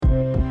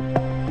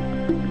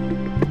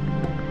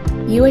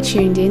You are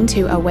tuned in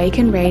to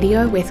Awaken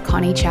Radio with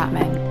Connie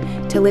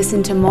Chapman. To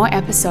listen to more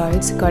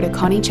episodes, go to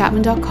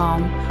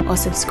conniechapman.com or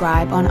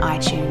subscribe on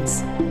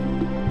iTunes.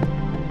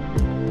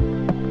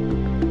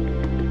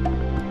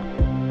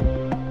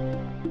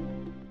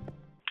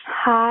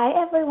 Hi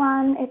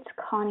everyone, it's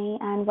Connie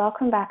and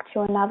welcome back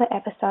to another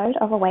episode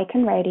of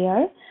Awaken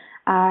Radio.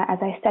 As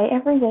I say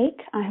every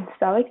week, I'm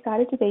so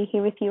excited to be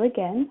here with you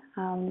again.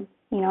 I'm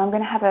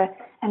going to have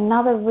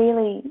another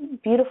really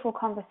beautiful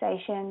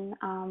conversation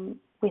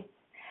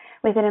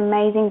with an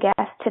amazing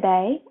guest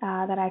today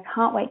that I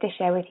can't wait to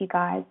share with you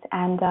guys.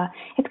 And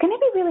it's going to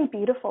be really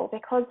beautiful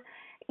because,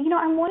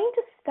 I'm wanting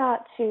to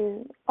start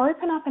to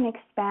open up and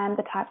expand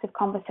the types of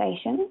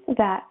conversations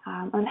that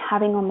I'm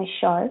having on this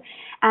show.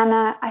 And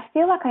I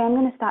feel like I am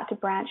going to start to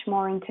branch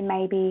more into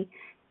maybe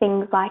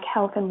things like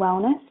health and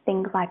wellness,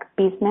 things like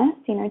business,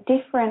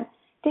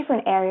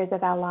 different areas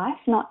of our life,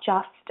 not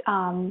just,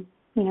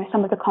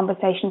 some of the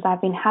conversations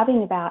I've been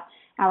having about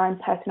our own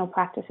personal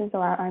practices or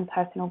our own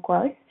personal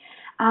growth.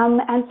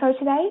 And so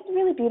today is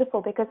really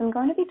beautiful because I'm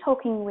going to be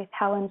talking with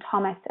Helen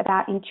Thomas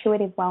about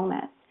intuitive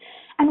wellness.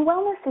 And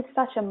wellness is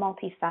such a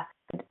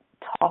multifaceted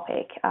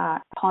topic,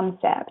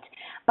 concept,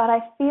 but I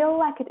feel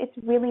like it's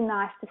really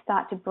nice to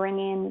start to bring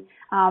in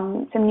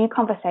some new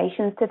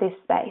conversations to this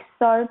space.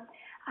 So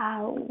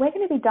we're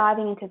going to be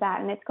diving into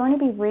that, and it's going to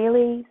be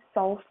really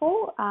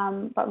soulful,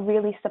 but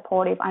really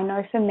supportive. I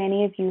know for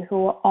many of you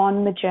who are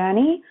on the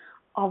journey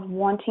of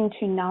wanting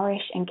to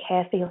nourish and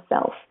care for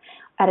yourself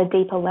at a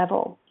deeper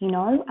level,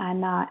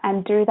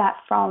 and do that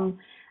from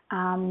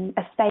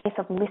a space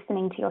of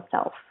listening to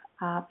yourself,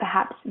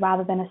 perhaps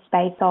rather than a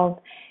space of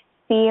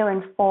fear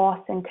and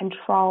force and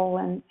control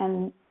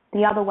and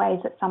the other ways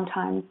that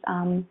sometimes,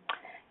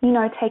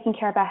 taking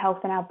care of our health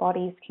and our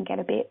bodies can get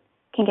a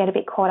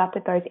bit caught up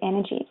with those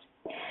energies.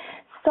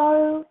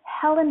 So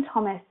Helen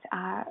Thomas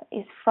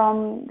is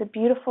from the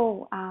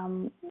beautiful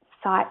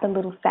site, The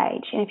Little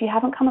Sage. And if you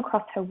haven't come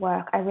across her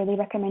work, I really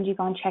recommend you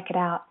go and check it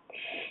out.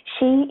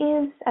 She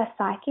is a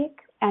psychic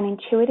and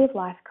intuitive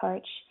life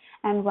coach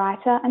and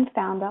writer and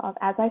founder of,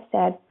 as I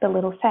said, The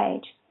Little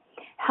Sage.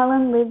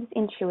 Helen lives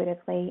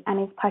intuitively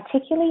and is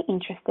particularly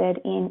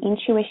interested in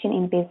intuition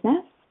in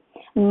business,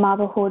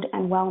 motherhood,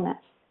 and wellness.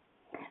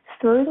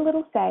 Through The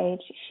Little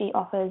Sage, she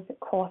offers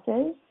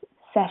courses,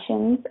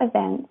 sessions,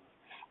 events,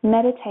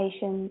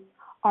 meditations,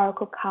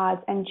 oracle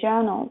cards, and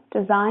journals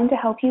designed to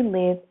help you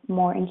live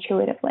more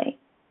intuitively.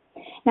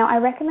 Now, I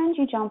recommend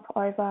you jump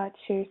over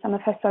to some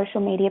of her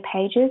social media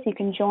pages. You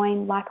can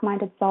join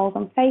Like-Minded Souls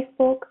on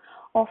Facebook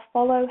or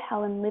follow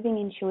Helen Living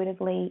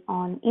Intuitively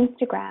on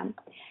Instagram.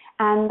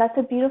 And that's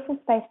a beautiful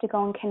space to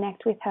go and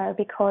connect with her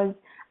because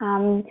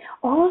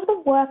all of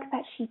the work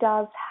that she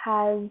does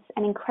has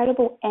an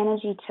incredible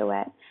energy to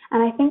it.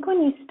 And I think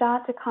when you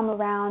start to come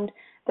around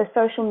the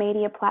social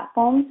media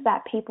platforms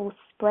that people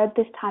spread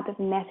this type of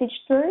message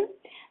through,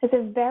 there's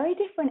a very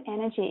different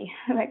energy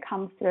that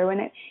comes through,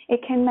 and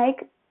it can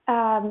make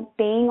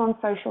being on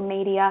social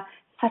media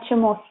such a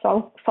more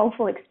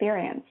soulful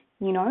experience.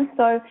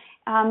 So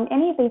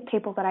any of these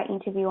people that I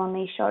interview on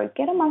these shows,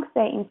 get amongst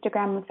their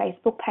Instagram and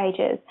Facebook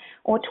pages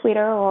or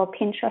Twitter or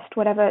Pinterest,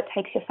 whatever it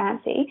takes your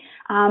fancy,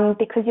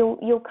 because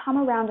you'll come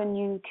around a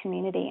new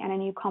community and a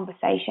new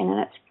conversation, and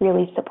it's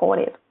really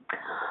supportive.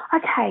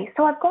 Okay,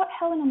 so I've got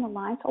Helen on the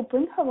line, so I'll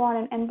bring her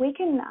on and we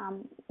can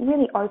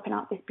really open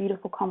up this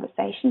beautiful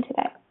conversation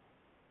today.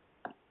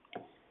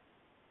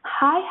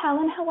 Hi,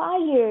 Helen, how are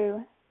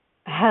you?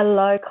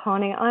 Hello,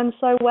 Connie. I'm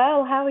so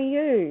well. How are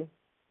you?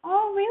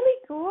 Oh, really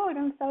good.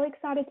 I'm so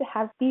excited to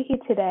have you here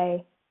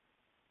today.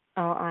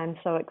 Oh, I'm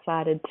so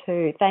excited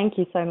too. Thank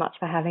you so much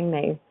for having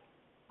me.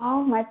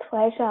 Oh, my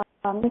pleasure.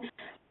 I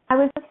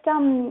was just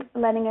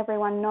letting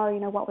everyone know,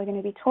 what we're going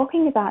to be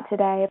talking about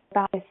today,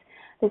 about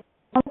this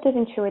concept of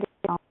intuitive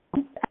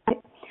wellness.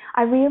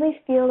 I really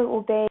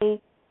feel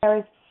there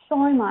is so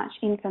much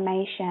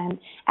information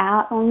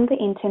out on the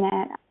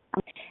internet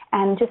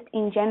and just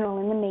in general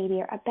in the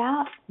media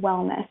about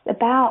wellness,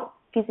 about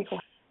physical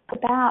health,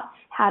 about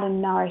how to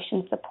nourish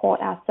and support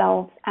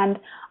ourselves. And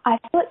I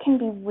feel it can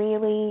be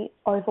really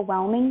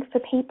overwhelming for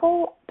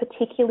people,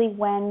 particularly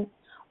when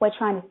we're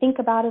trying to think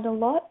about it a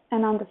lot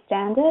and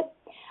understand it.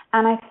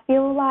 And I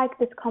feel like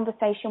this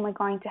conversation we're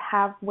going to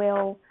have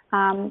will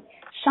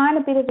shine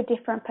a bit of a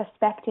different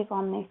perspective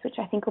on this, which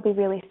I think will be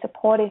really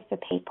supportive for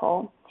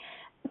people.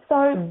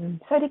 So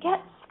to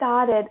get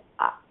started,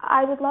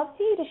 I would love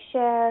for you to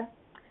share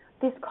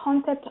this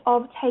concept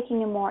of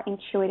taking a more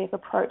intuitive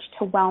approach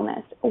to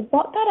wellness,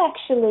 what that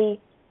actually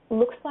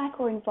looks like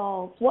or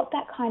involves, what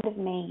that kind of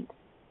means.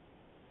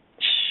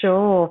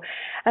 Sure.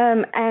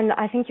 And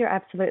I think you're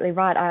absolutely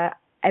right.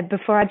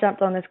 Before I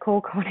jumped on this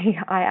call, Connie,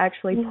 I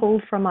actually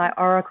pulled from my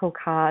oracle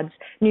cards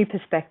new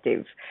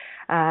perspective.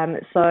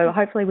 So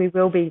hopefully we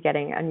will be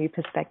getting a new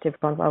perspective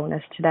on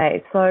wellness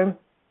today. So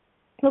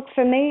look,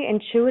 for me,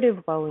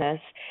 intuitive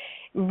wellness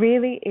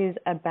really is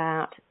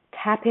about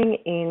tapping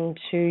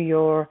into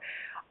your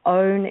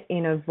own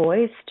inner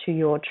voice, to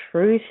your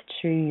truth,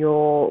 to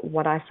your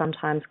what I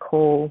sometimes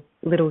call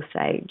little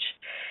sage.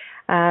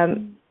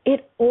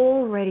 It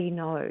already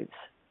knows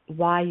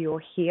why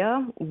you're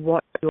here,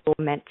 what you're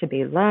meant to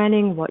be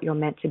learning, what you're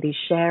meant to be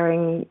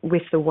sharing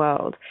with the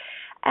world.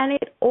 And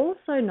it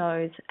also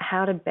knows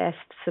how to best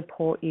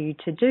support you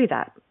to do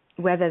that,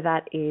 whether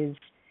that is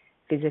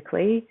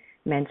physically,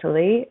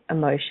 mentally,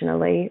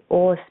 emotionally,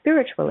 or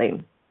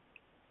spiritually.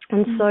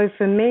 And so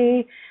for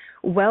me,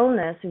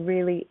 wellness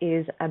really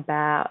is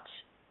about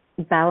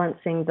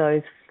balancing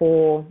those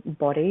 4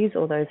 bodies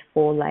or those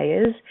 4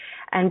 layers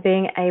and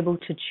being able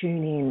to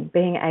tune in,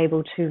 being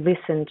able to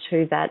listen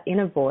to that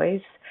inner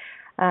voice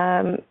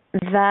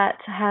that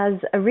has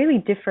a really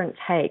different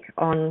take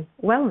on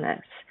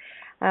wellness.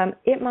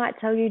 It might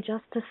tell you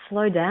just to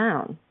slow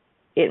down.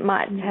 It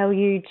might tell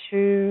you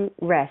to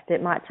rest.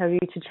 It might tell you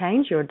to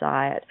change your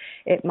diet.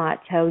 It might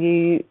tell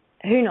you,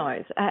 who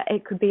knows,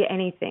 it could be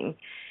anything.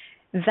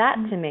 That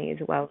to me is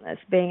wellness,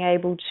 being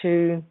able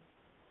to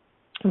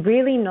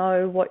really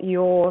know what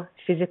your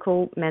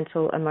physical,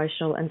 mental,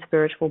 emotional, and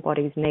spiritual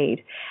bodies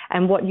need.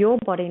 And what your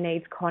body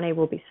needs, Connie,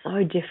 will be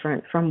so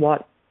different from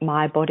what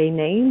my body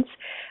needs,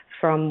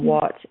 from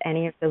what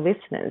any of the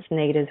listeners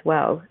need as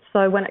well.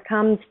 So when it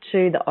comes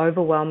to the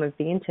overwhelm of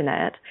the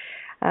internet,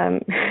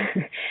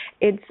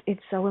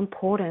 it's so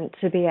important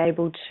to be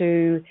able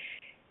to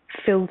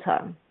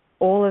filter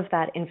all of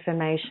that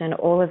information,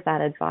 all of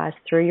that advice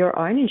through your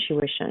own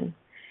intuition.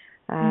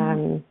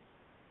 And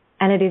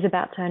it is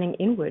about turning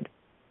inward.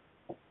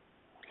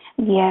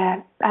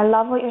 Yeah, I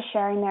love what you're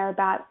sharing there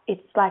about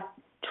it's like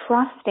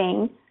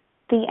trusting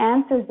the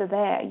answers are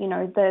there. You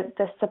know,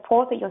 the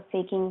support that you're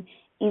seeking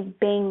is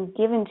being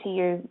given to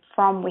you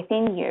from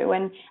within you.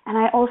 And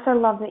I also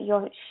love that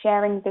you're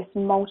sharing this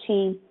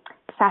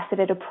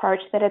multi-faceted approach,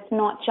 that it's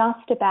not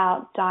just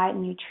about diet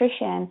and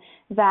nutrition,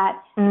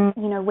 that, you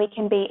know, we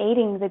can be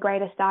eating the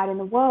greatest diet in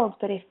the world,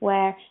 but if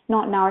we're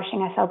not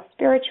nourishing ourselves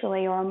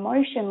spiritually or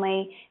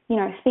emotionally, you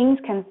know, things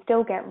can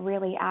still get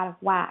really out of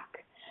whack.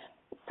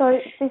 So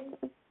did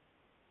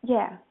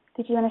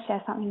you want to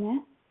share something there?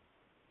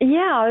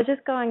 Yeah, I was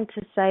just going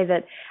to say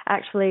that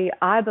actually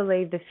I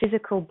believe the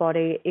physical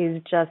body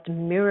is just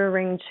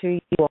mirroring to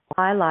you or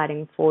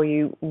highlighting for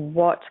you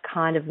what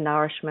kind of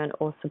nourishment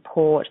or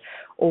support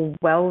or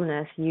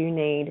wellness you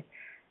need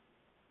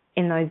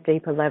in those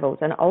deeper levels.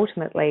 And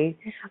ultimately,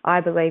 I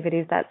believe it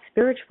is that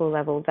spiritual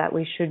level that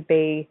we should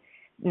be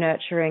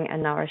nurturing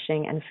and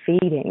nourishing and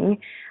feeding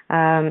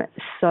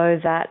so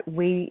that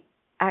we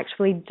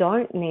actually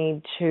don't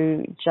need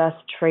to just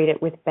treat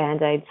it with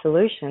Band-Aid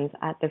solutions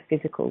at the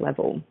physical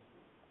level.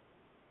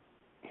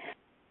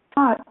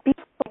 Oh,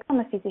 before on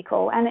the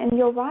physical, and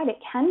you're right, it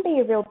can be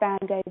a real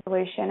Band-Aid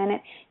solution, and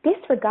it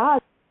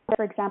disregards,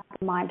 for example,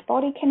 the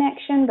mind-body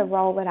connection, the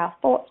role that our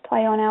thoughts play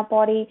on our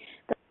body,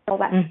 the role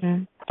that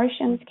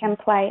emotions can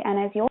play,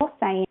 and as you're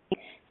saying,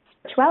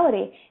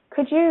 spirituality.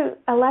 Could you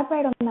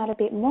elaborate on that a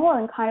bit more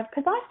and kind of,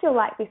 because I feel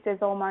like this is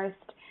almost,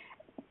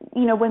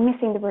 you know, we're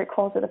missing the root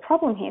cause of the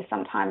problem here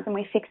sometimes, and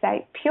we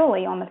fixate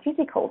purely on the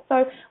physical.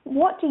 So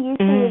what do you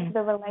see as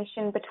the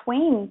relation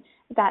between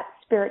that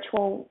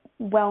spiritual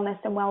wellness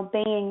and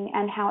well-being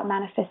and how it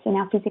manifests in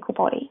our physical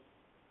body?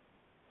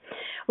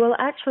 Well,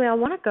 actually, I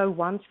want to go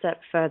one step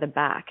further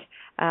back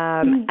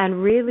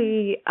and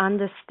really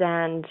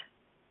understand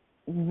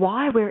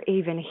why we're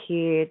even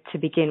here to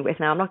begin with.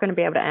 Now, I'm not going to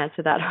be able to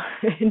answer that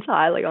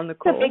entirely on the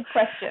call. It's a big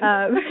question.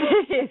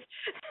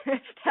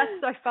 That's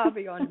so far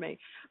beyond me.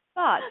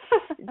 But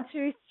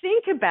to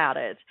think about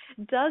it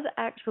does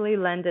actually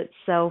lend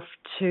itself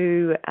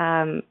to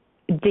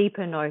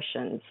deeper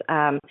notions,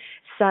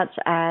 such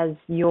as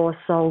your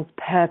soul's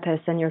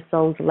purpose and your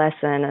soul's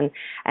lesson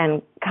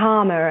and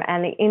karma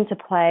and the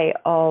interplay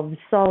of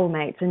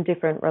soulmates and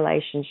different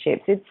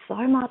relationships. It's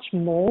so much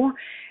more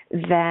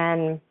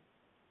than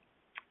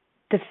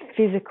the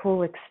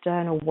physical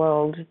external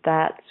world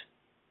that,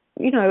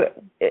 you know,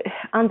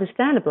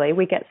 understandably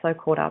we get so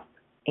caught up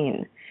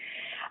in.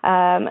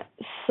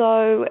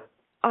 So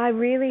I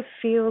really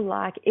feel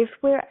like if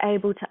we're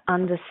able to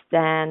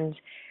understand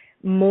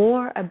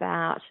more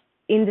about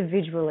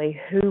individually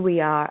who we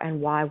are and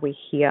why we're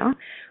here,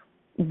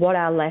 what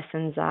our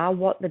lessons are,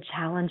 what the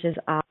challenges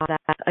are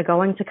that are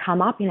going to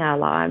come up in our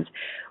lives,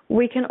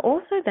 we can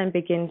also then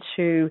begin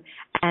to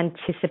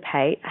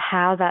anticipate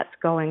how that's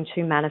going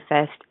to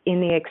manifest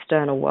in the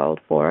external world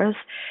for us,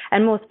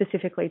 and more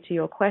specifically to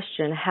your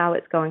question, how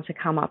it's going to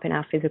come up in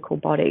our physical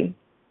body.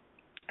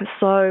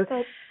 So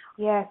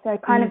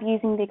kind of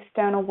using the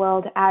external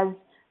world as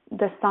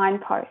the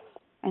signpost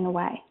in a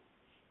way.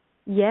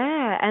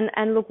 Yeah,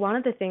 and look, one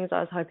of the things I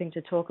was hoping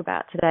to talk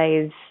about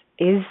today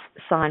is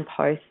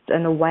signposts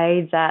and the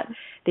way that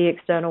the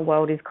external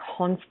world is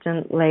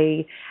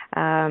constantly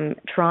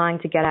trying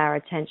to get our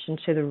attention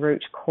to the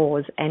root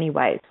cause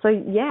anyway. So,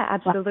 yeah,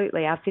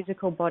 absolutely. Our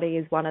physical body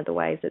is one of the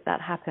ways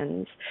that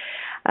happens.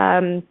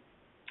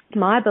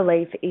 My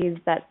belief is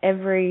that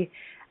every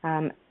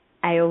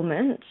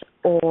ailment,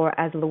 or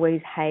as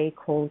Louise Hay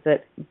calls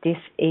it,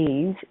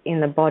 dis-ease in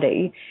the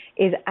body,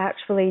 is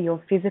actually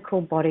your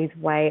physical body's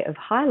way of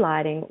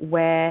highlighting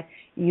where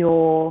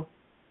your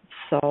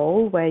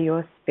soul, where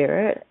your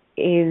spirit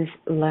is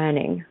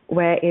learning,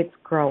 where it's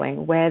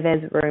growing, where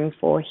there's room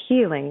for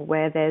healing,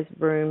 where there's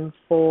room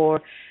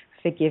for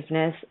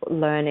forgiveness,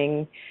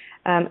 learning.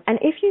 And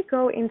if you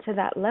go into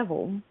that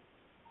level,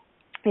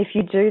 if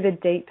you do the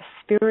deep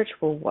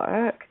spiritual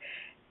work,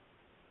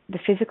 the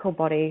physical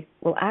body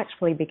will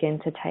actually begin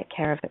to take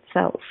care of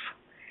itself.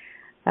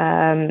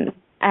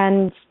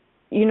 And,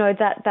 you know,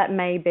 that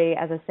may be,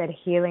 as I said,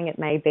 healing. It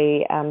may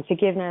be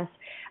forgiveness.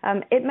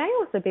 It may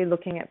also be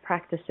looking at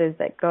practices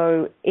that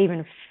go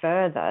even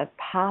further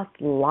past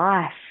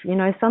life. You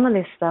know, some of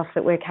this stuff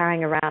that we're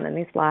carrying around in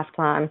this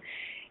lifetime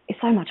is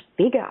so much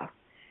bigger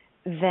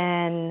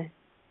than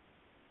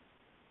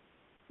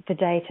the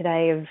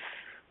day-to-day of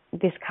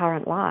this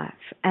current life.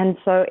 And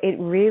so it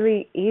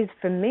really is,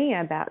 for me,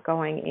 about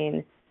going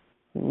in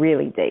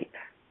really deep.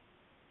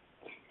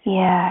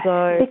 Yeah,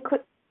 so,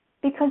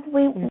 because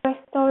we're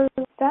so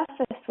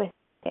surface with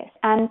this,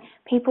 and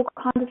people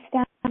can't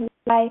understand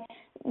why,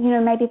 you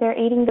know, maybe they're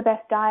eating the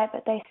best diet,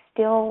 but they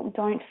still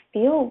don't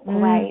feel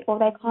great, or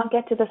they can't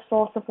get to the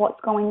source of what's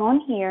going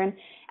on here. And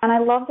I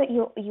love that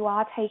you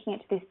are taking it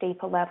to this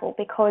deeper level,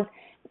 because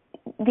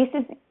this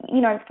is,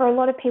 you know, for a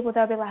lot of people,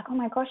 they'll be like, oh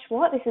my gosh,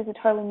 what? This is a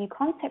totally new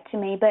concept to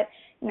me. But,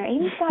 you know,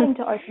 even starting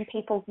to open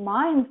people's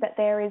minds that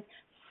there is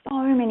so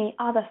many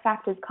other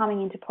factors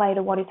coming into play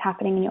to what is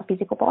happening in your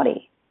physical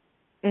body.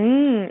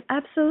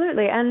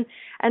 Absolutely. And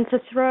to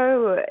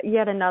throw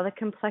yet another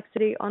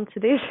complexity onto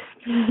this,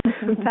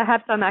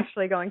 perhaps I'm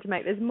actually going to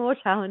make this more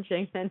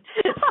challenging than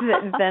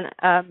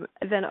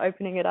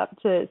opening it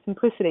up to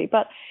simplicity.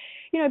 But,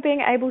 you know,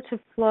 being able to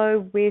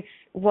flow with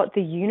what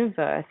the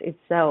universe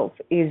itself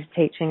is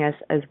teaching us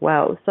as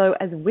well. So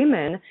as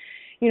women,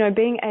 you know,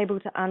 being able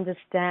to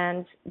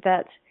understand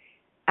that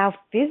our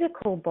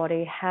physical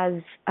body has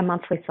a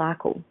monthly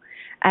cycle,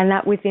 and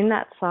that within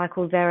that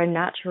cycle there are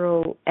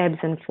natural ebbs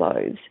and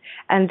flows,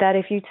 and that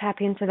if you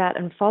tap into that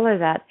and follow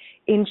that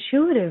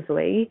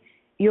intuitively,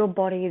 your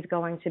body is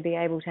going to be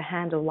able to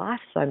handle life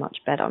so much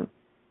better.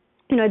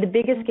 You know, the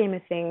bigger scheme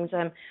of things,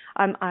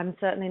 I'm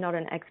certainly not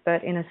an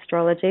expert in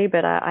astrology,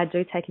 but I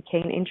do take a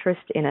keen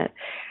interest in it.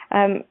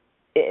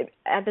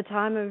 At the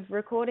time of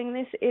recording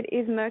this, it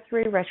is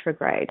Mercury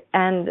retrograde,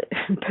 and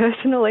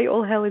personally,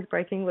 all hell is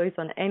breaking loose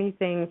on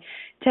anything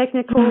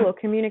technical or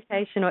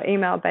communication or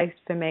email-based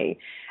for me.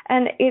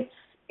 And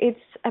it's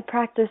a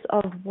practice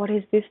of, what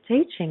is this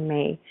teaching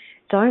me?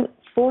 Don't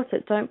force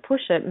it, don't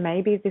push it.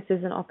 Maybe this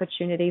is an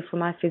opportunity for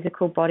my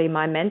physical body,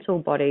 my mental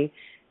body,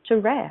 to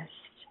rest,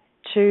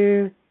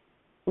 to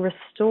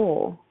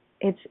restore.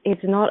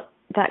 It's not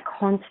that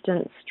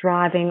constant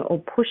striving or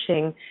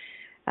pushing.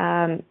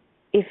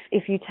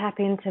 If you tap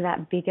into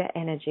that bigger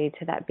energy,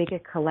 to that bigger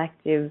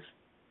collective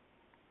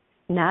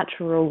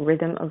natural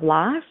rhythm of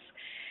life,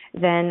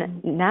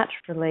 then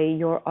naturally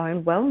your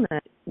own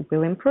wellness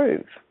will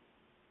improve.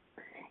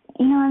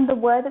 You know, and the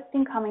word that's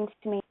been coming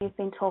to me, you've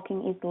been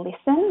talking, is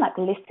listen, like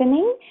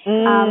listening.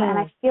 And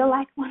I feel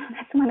like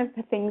that's one of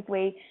the things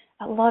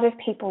a lot of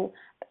people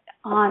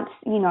aren't,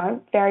 you know,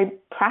 very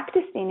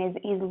practiced in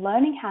is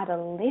learning how to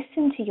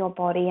listen to your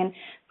body. And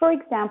for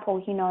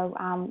example, you know,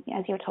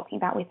 as you're talking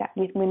about with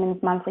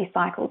women's monthly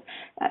cycles,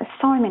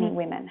 so many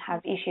women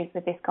have issues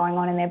with this going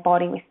on in their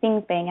body, with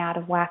things being out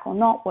of whack or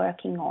not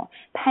working, or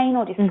pain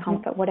or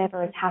discomfort,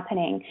 whatever is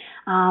happening.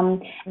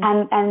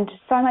 And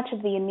so much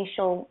of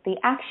the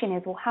action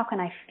is, well, how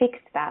can I fix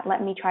that?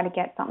 Let me try to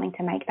get something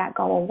to make that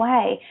go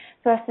away.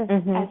 Versus,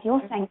 as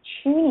you're saying,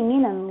 tuning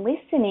in and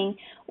listening,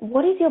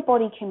 what is your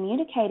body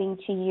communicating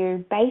to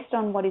you based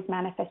on what is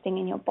manifesting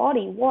in your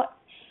body?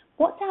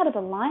 What's out of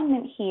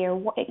alignment here?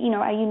 You know,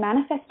 are you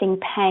manifesting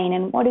pain,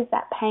 and what is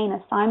that pain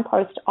a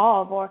signpost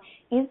of? Or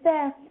is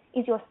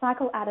your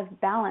cycle out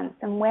of balance,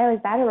 and where is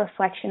that a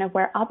reflection of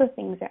where other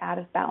things are out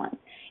of balance?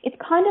 It's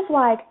kind of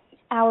like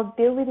our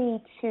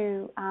ability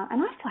to,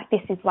 and I feel like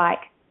this is like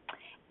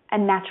a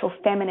natural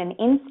feminine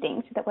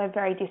instinct that we're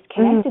very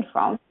disconnected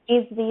from,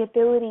 is the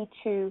ability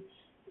to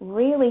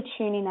really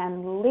tune in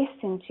and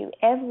listen to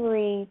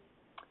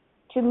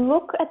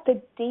look at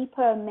the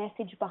deeper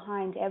message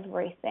behind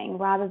everything,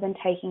 rather than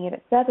taking it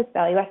at surface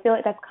value. I feel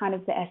like that's kind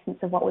of the essence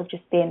of what we've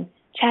just been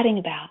chatting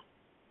about.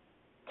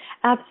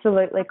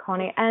 Absolutely,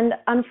 Connie. And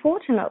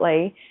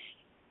unfortunately,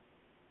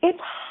 it's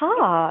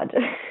hard.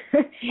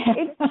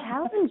 It's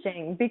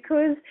challenging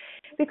because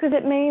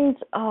it means,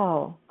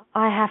 I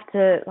have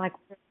to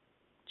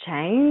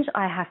change.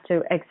 I have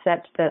to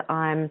accept that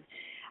I'm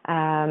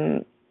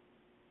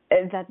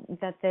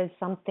that there's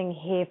something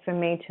here for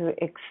me to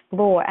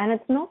explore. And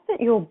it's not that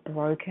you're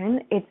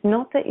broken. It's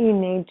not that you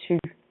need to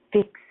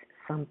fix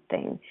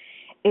something.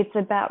 It's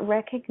about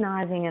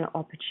recognizing an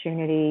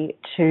opportunity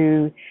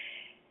to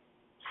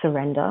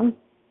surrender,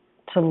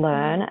 to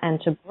learn,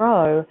 and to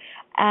grow.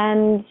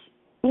 And,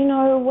 you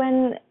know,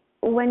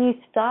 when you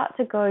start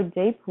to go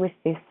deep with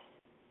this,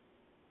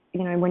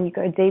 you know, when you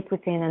go deep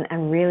within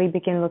and really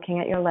begin looking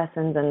at your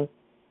lessons,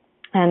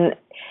 and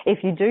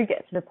if you do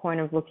get to the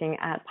point of looking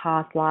at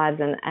past lives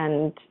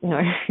and you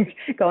know,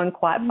 going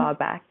quite far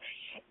back,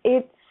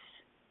 it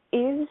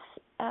is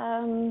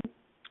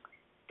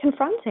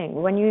confronting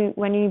when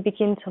you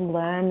begin to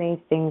learn these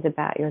things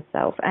about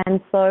yourself. And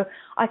so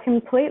I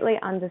completely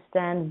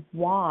understand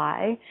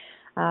why,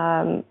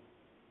 and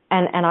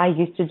I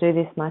used to do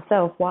this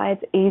myself, why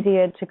it's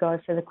easier to go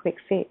for the quick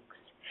fix.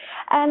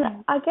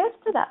 And I guess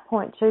to that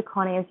point too,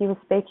 Connie, as you were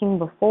speaking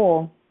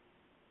before,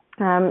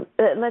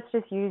 let's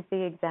just use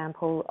the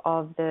example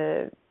of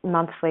the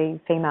monthly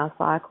female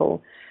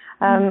cycle.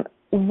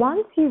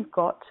 Once you've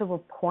got to a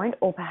point,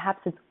 or perhaps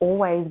it's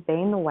always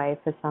been the way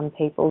for some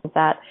people,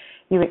 that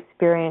you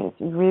experience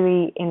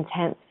really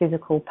intense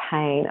physical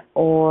pain,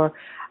 or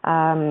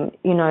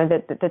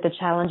that the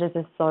challenges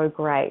are so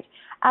great,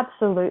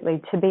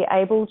 absolutely, to be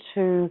able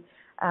to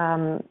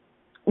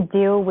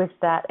deal with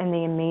that in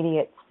the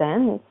immediate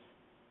sense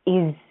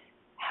is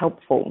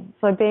helpful.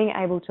 So being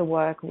able to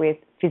work with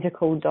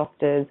physical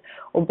doctors,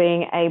 or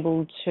being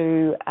able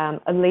to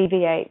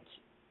alleviate,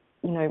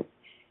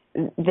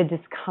 the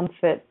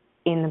discomfort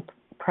in the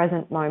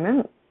present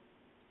moment.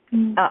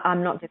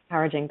 I'm not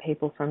discouraging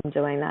people from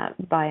doing that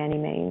by any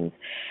means,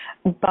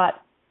 but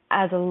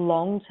as a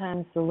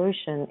long-term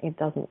solution, it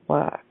doesn't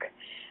work.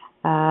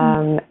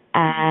 And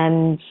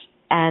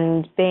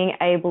being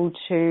able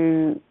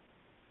to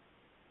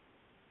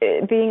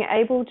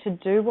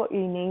do what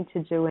you need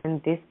to do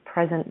in this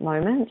present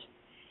moment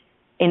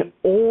in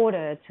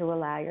order to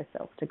allow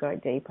yourself to go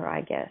deeper, I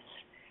guess.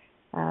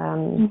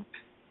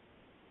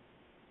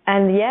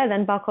 And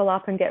then buckle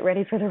up and get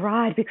ready for the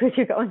ride, because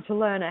you're going to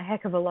learn a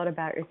heck of a lot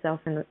about yourself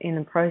in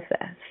the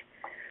process.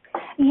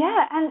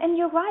 Yeah, and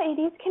you're right,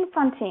 it is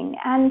confronting.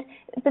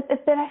 But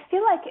I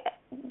feel like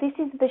this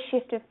is the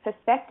shift of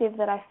perspective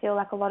that I feel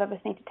like a lot of us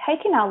need to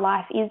take in our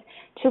life, is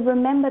to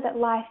remember that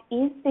life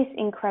is this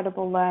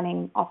incredible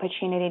learning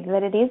opportunity,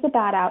 that it is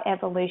about our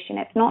evolution.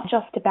 It's not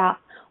just about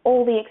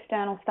all the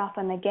external stuff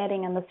and the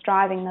getting and the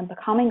striving and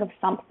becoming of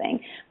something.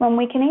 When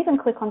we can even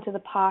click onto the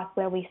path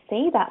where we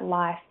see that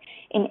life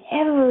in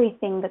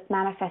everything that's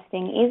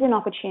manifesting is an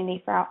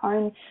opportunity for our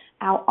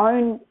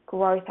own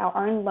growth, our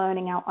own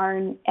learning, our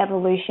own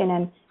evolution,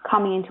 and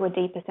coming into a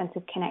deeper sense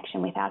of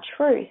connection with our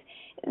truth,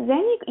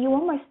 then you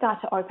almost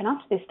start to open up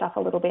to this stuff a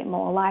little bit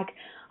more. Like,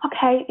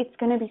 okay, it's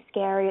going to be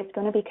scary, it's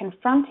going to be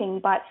confronting,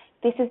 but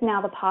this is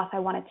now the path I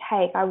want to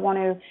take. I want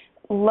to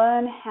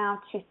learn how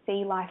to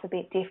see life a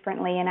bit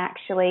differently and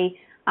actually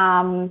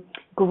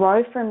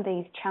grow from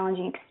these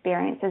challenging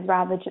experiences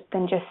rather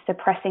than just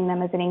suppressing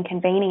them as an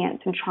inconvenience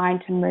and trying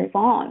to move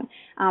on.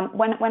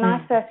 When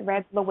I first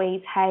read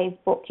Louise Hay's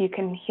book, You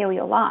Can Heal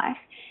Your Life,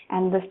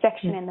 and the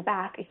section in the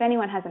back, if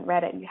anyone hasn't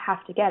read it, you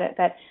have to get it,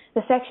 but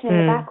the section in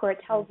the back where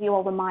it tells you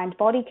all the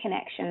mind-body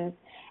connections,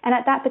 and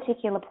at that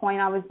particular point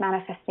I was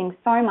manifesting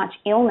so much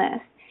illness,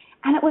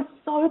 and it was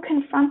so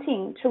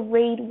confronting to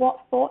read what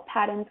thought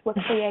patterns were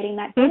creating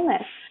that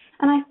illness.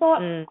 And I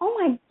thought, oh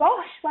my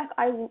gosh, like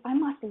I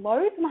must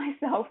loathe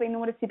myself in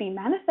order to be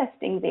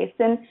manifesting this.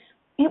 And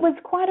it was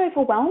quite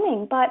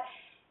overwhelming. But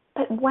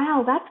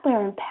wow, that's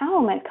where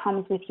empowerment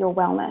comes with your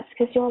wellness,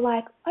 because you're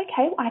like,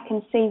 okay, I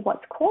can see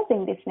what's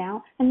causing this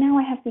now, and now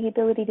I have the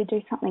ability to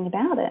do something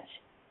about it.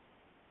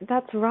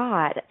 That's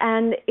right.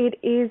 And it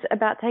is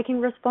about taking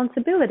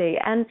responsibility.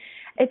 And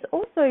it's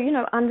also,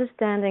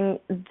 understanding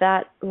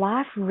that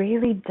life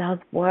really does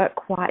work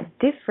quite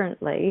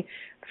differently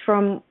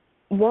from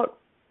what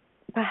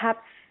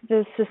perhaps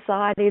the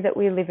society that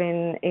we live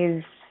in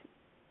is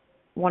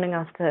wanting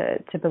us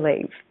to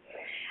believe.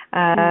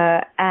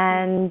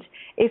 And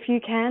if you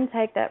can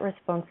take that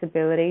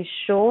responsibility,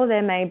 sure,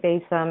 there may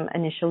be some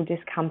initial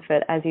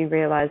discomfort as you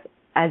realize,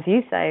 as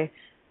you say,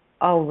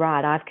 oh,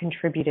 right, I've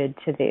contributed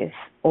to this,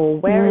 or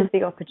where is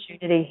the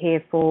opportunity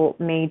here for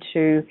me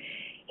to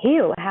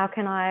heal? How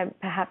can I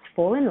perhaps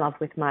fall in love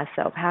with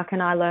myself? How can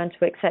I learn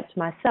to accept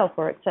myself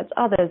or accept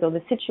others or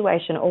the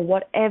situation or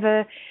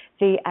whatever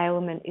the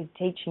ailment is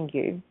teaching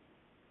you?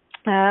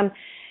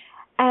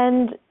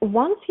 And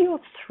once you're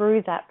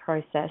through that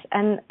process,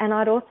 and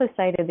I'd also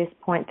say to this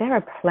point, there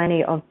are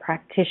plenty of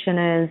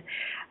practitioners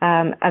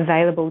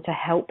available to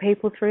help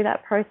people through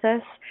that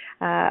process.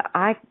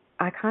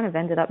 I kind of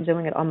ended up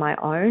doing it on my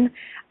own,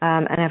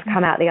 and I've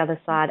come out the other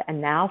side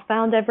and now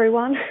found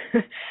everyone.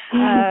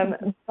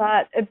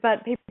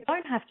 But people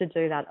don't have to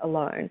do that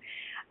alone.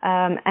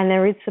 And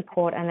there is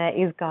support and there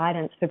is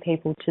guidance for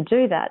people to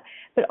do that.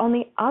 But on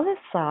the other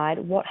side,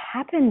 what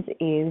happens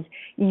is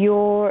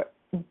your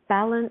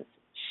balance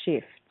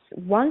shifts.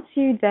 Once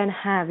you then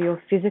have your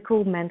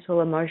physical,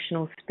 mental,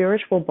 emotional,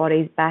 spiritual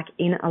bodies back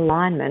in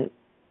alignment,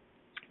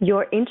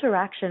 your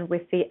interaction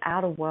with the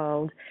outer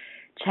world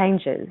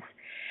changes.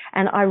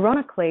 And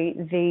ironically,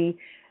 the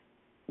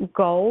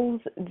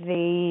goals,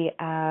 the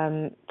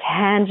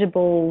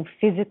tangible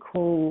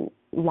physical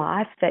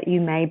life that you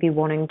may be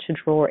wanting to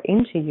draw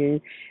into you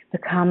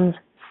becomes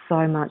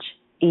so much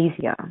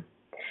easier.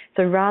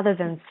 So rather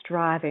than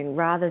striving,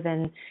 rather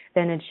than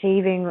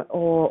achieving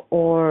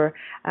or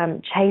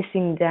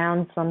chasing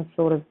down some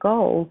sort of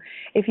goal,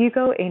 if you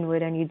go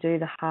inward and you do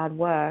the hard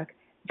work,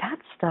 that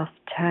stuff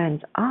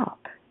turns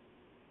up.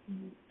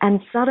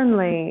 And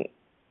suddenly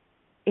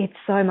it's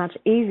so much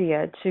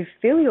easier to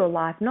fill your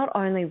life not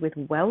only with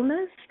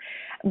wellness,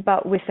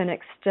 but with an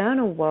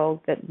external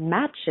world that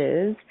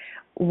matches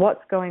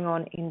what's going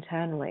on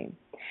internally.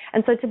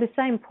 And so to the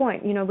same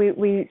point,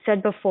 we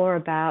said before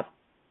about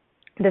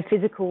the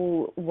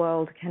physical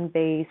world can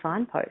be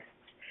signposts.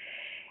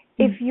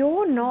 If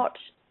you're not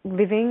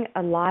living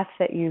a life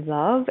that you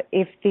love,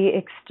 if the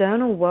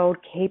external world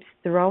keeps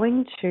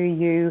throwing to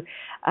you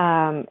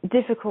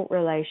difficult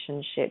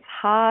relationships,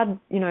 hard,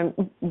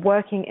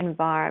 working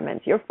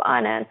environments, your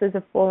finances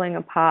are falling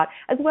apart,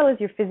 as well as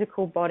your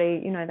physical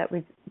body, that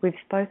we've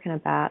spoken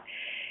about,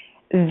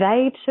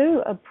 they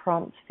too are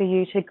prompts for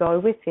you to go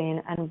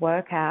within and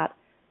work out,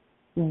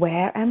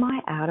 where am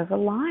I out of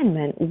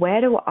alignment? Where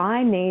do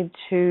I need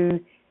to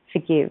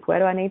forgive? Where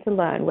do I need to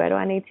learn? Where do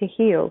I need to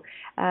heal?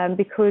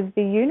 Because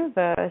the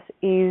universe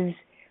is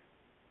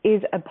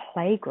a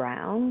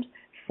playground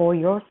for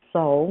your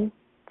soul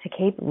to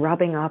keep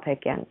rubbing up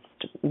against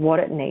what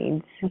it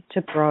needs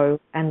to grow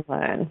and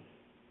learn.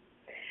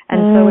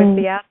 And so if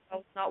the outer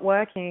world's not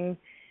working,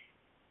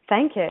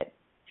 thank it.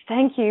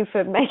 Thank you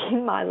for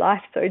making my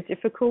life so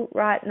difficult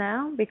right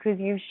now, because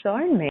you've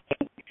shown me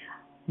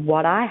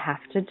what I have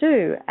to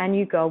do. And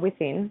you go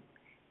within,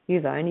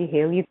 you learn, you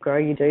heal, you grow,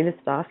 you do the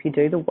stuff, you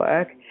do the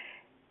work,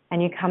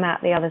 and you come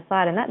out the other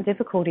side, and that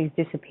difficulty's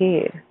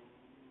disappeared.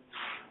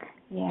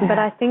 Yeah. But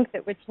I think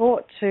that we're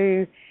taught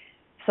to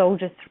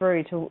soldier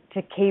through,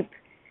 to keep,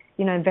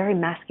 very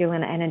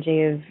masculine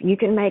energy of you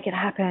can make it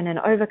happen and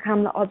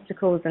overcome the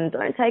obstacles and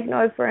don't take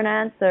no for an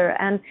answer.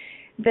 And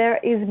there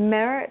is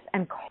merit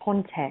and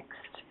context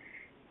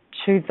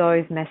to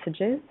those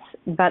messages,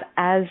 but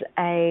as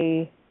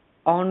a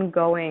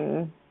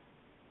ongoing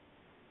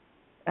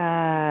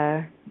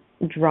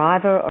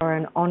driver or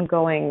an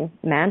ongoing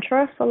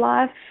mantra for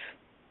life,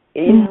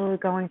 you're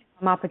going to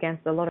come up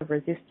against a lot of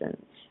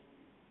resistance.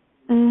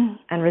 And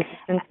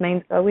resistance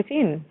means go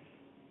within.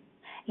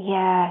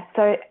 Yeah.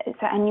 So,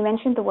 and you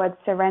mentioned the word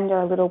surrender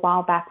a little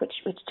while back, which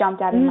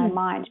jumped out in my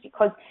mind,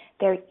 because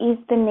there is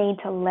the need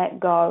to let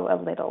go a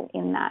little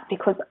in that,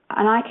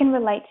 and I can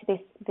relate to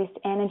this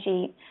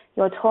energy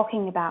you're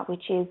talking about,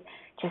 which is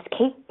just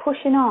keep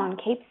pushing on,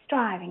 keep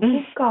striving,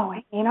 keep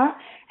going,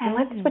 and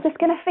we're just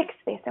going to fix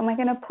this, and we're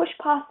going to push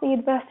past the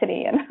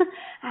adversity,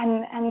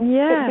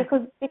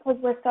 because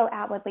we're so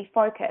outwardly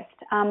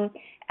focused.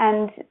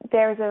 And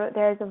there's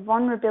a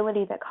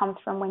vulnerability that comes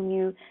from when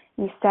you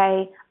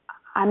say,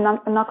 I'm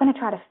not going to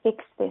try to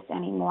fix this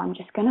anymore. I'm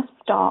just going to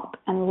stop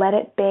and let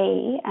it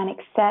be and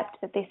accept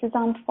that this is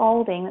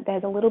unfolding, that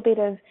there's a little bit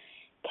of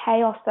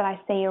chaos that I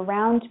see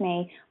around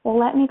me. Well,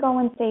 let me go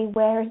and see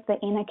where is the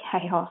inner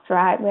chaos,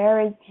 right?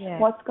 Where is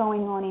what's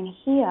going on in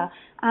here?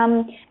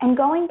 And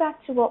going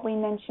back to what we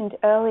mentioned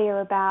earlier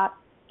about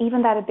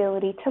even that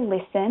ability to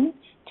listen,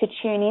 to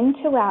tune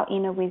into our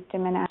inner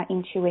wisdom and our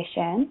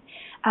intuition,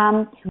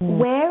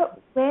 where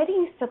do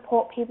you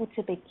support people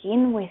to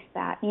begin with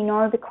that?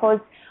 Because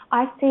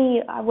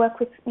I work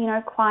with,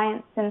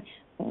 clients, and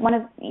one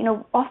of,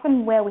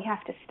 often where we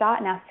have to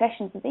start in our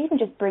sessions is even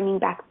just bringing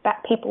back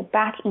people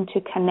back into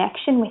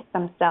connection with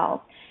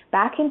themselves,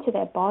 back into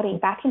their body,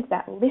 back into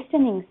that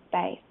listening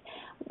space.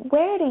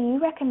 Where do you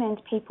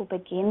recommend people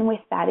begin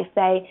with that if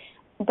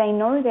they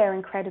know they're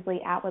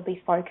incredibly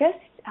outwardly focused?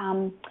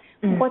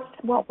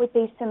 What would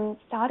be some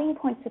starting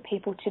points for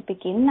people to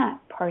begin that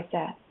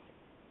process?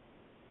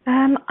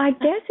 I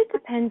guess it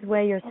depends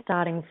where you're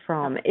starting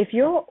from. If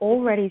you're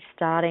already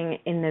starting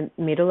in the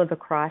middle of a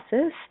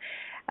crisis,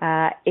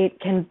 it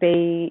can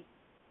be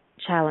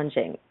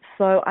challenging.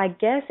 So I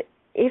guess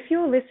if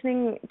you're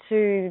listening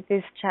to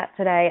this chat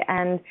today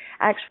and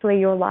actually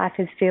your life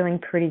is feeling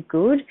pretty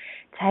good,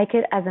 take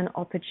it as an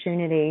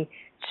opportunity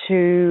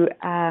to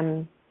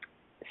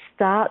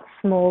start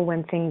small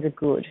when things are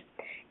good.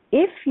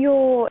 If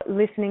you're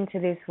listening to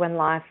this when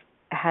life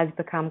has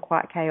become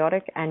quite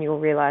chaotic and you're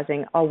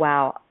realizing, oh,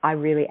 wow, I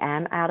really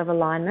am out of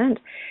alignment,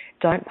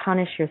 don't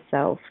punish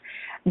yourself.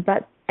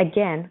 But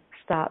again,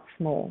 start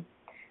small.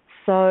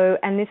 So,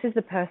 and this is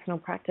the personal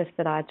practice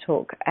that I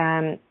took.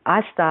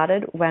 I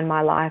started when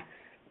my life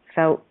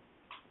felt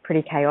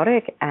pretty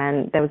chaotic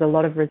and there was a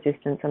lot of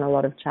resistance and a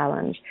lot of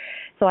challenge.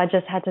 So I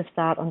just had to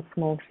start on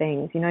small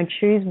things.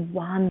 Choose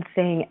one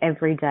thing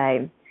every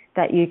day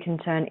that you can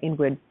turn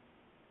inward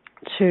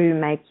to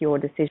make your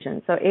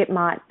decision. So it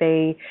might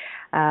be,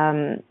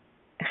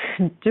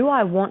 do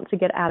I want to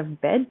get out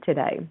of bed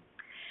today?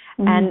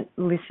 And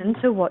listen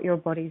to what your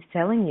body's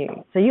telling you.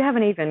 So you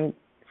haven't even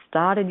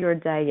started your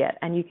day yet,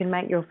 and you can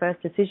make your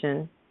first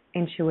decision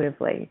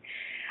intuitively.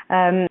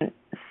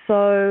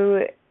 So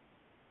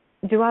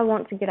do I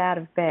want to get out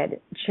of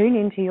bed? Tune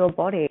into your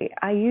body.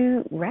 Are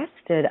you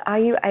rested? Are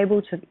you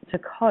able to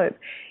cope?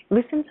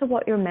 Listen to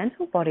what your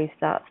mental body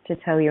starts to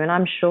tell you, and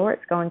I'm sure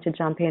it's going to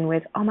jump in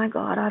with, oh my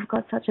God, I've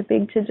got such a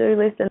big to-do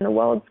list and the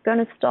world's going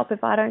to stop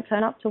if I don't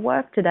turn up to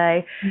work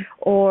today,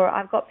 or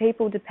I've got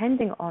people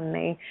depending on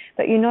me.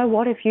 But you know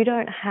what? If you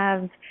don't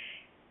have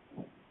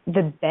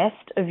the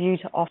best of you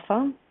to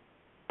offer,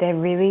 there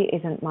really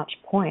isn't much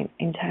point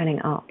in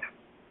turning up.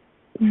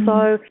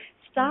 So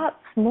start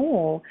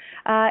small.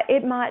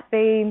 It might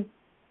be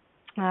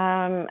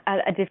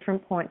at a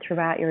different point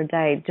throughout your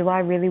day. Do I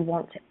really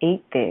want to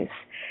eat this?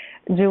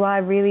 Do I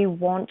really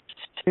want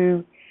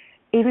to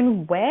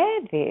even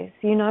wear this?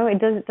 You know,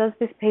 does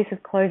this piece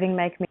of clothing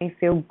make me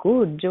feel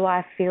good? Do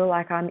I feel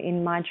like I'm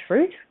in my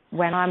truth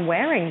when I'm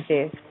wearing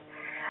this?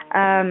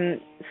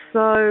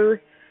 So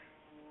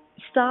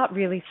start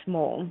really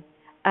small.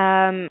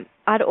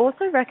 I'd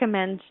also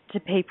recommend to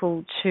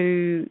people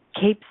to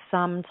keep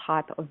some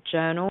type of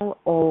journal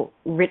or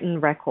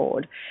written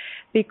record,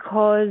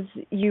 because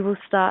you will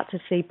start to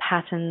see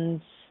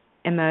patterns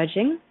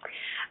emerging.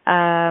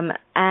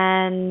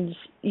 And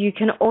you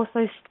can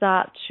also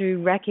start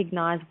to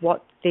recognize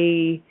what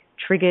the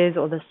triggers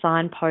or the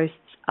signposts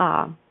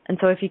are. And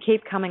so if you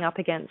keep coming up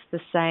against the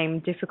same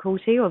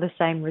difficulty or the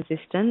same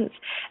resistance,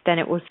 then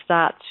it will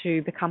start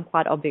to become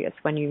quite obvious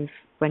when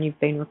you've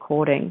been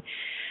recording.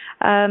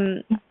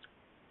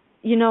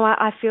 You know,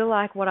 I feel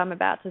like what I'm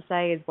about to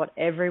say is what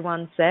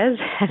everyone says,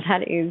 and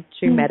that is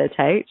to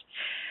meditate.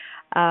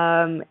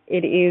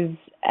 It is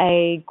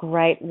a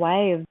great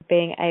way of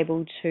being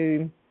able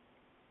to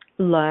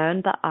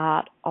learn the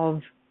art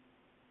of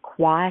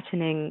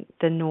quietening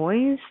the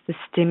noise, the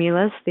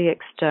stimulus, the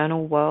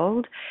external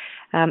world,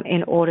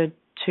 in order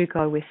to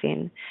go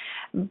within.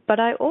 But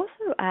I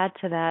also add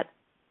to that,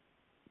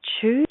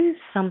 choose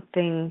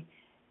something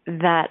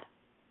that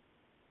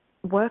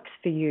works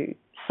for you.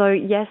 So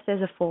yes,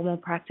 there's a formal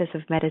practice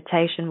of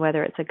meditation,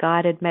 whether it's a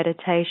guided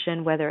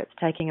meditation, whether it's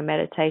taking a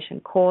meditation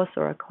course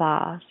or a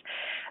class.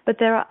 But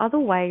there are other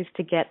ways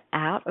to get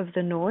out of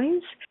the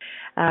noise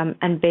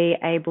and be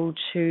able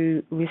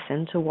to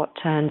listen to what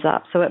turns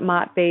up. So it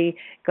might be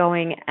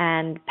going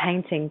and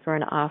painting for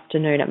an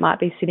afternoon. It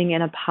might be sitting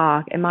in a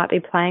park. It might be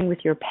playing with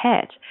your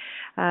pet.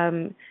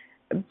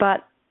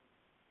 But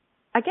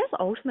I guess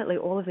ultimately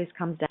all of this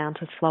comes down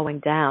to slowing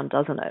down,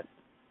 doesn't it?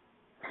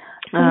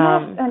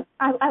 Yes, and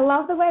I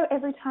love the way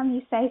every time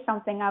you say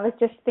something, I was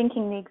just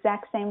thinking the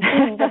exact same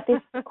thing, that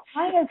this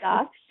requires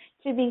us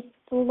to be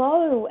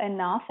slow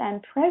enough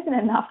and present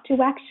enough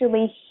to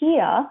actually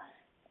hear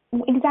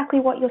exactly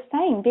what you're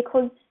saying,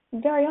 because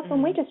very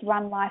often we just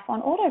run life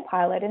on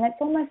autopilot and it's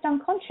almost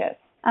unconscious.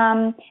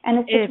 And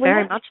it's just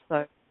very much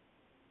so.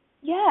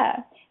 Yeah.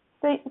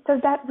 So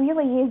that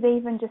really is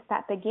even just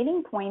that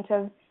beginning point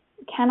of,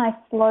 can I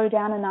slow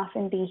down enough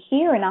and be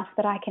here enough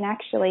that I can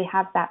actually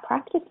have that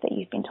practice that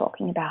you've been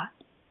talking about?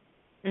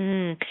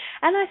 And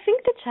I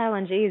think the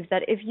challenge is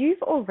that if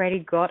you've already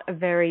got a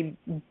very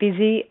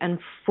busy and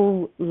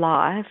full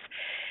life,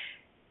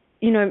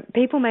 you know,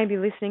 people may be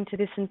listening to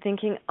this and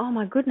thinking, oh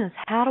my goodness,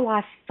 how do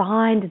I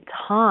find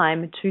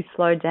time to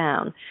slow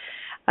down?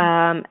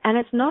 And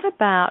it's not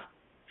about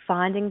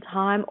finding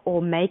time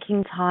or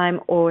making time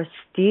or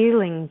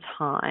stealing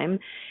time.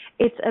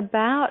 It's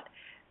about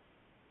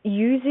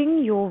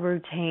using your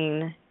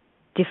routine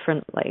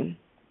differently.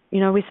 You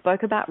know, we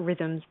spoke about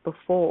rhythms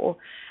before.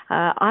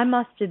 I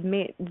must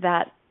admit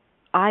that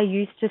I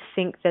used to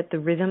think that the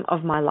rhythm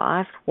of my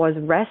life was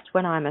rest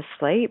when I'm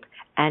asleep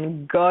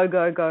and go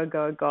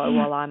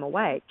while I'm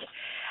awake.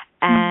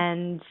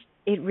 And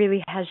it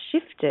really has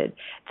shifted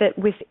that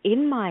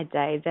within my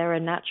day there are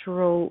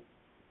natural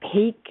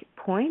peak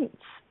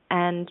points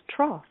and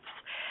troughs.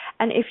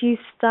 And if you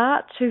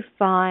start to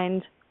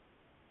find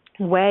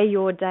where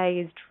your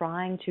day is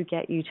trying to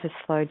get you to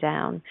slow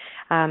down.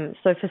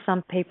 So for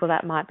some people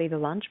that might be the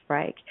lunch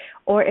break,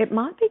 or it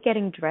might be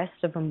getting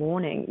dressed of a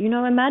morning. You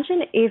know,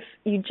 imagine if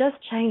you just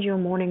change your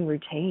morning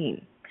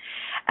routine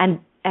and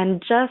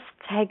just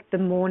take the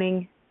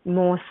morning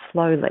more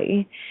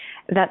slowly,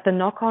 that the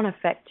knock-on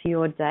effect to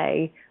your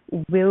day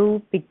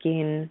will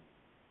begin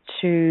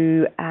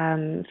to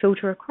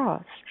filter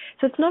across.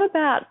 So it's not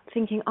about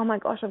thinking, oh my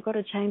gosh, I've got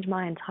to change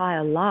my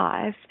entire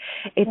life.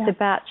 It's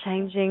about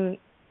changing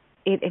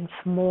it in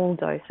small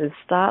doses.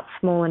 Start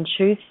small and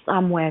choose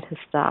somewhere to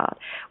start.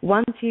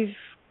 Once you've,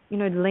 you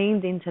know,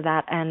 leaned into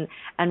that and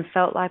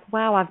felt like,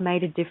 wow, I've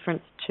made a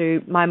difference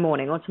to my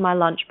morning or to my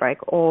lunch break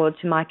or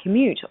to my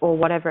commute or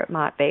whatever it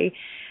might be,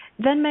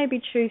 then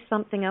maybe choose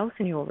something else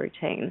in your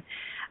routine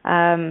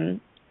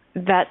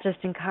that just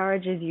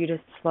encourages you to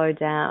slow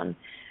down.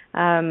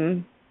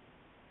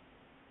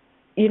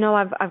 You know,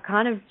 I've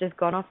kind of just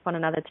gone off on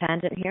another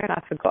tangent here and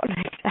I've forgotten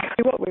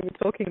exactly what we were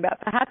talking about.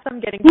 Perhaps I'm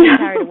getting too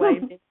carried away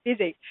and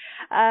busy.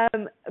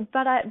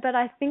 But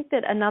I think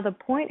that another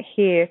point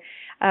here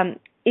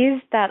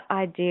is that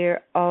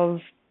idea of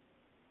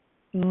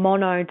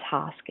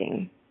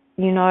monotasking.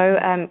 You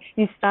know,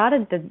 you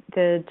started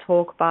the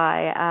talk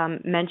by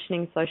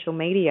mentioning social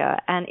media,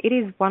 and it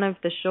is one of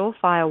the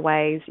surefire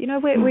ways. You know,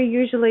 we're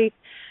usually,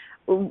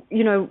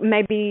 you know,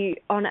 maybe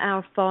on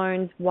our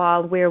phones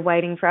while we're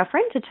waiting for our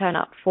friend to turn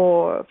up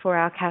for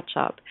our catch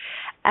up.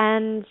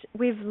 And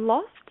we've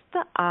lost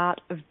the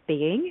art of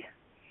being.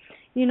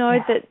 You know,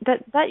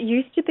 that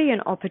used to be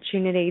an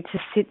opportunity to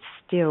sit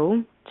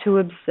still, to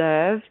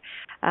observe,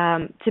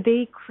 to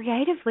be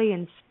creatively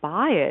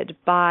inspired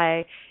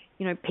by,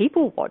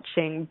 people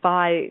watching,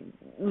 by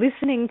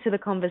listening to the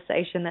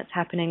conversation that's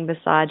happening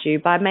beside you,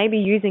 by maybe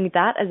using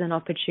that as an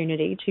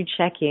opportunity to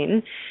check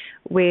in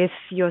with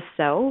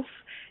yourself,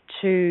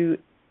 to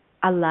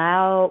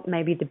allow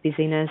maybe the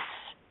busyness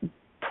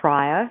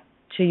prior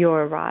to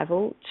your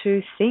arrival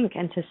to sink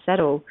and to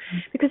settle.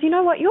 Because you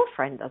know what? Your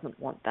friend doesn't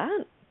want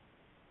that.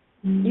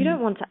 You don't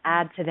want to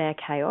add to their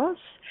chaos.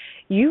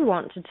 You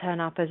want to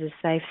turn up as a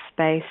safe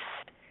space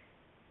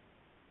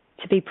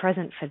to be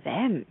present for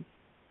them.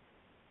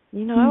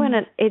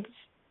 And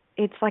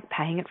it's like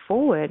paying it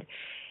forward.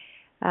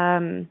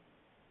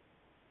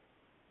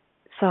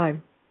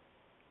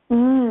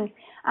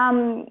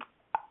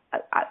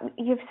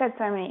 You've said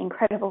so many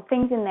incredible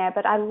things in there,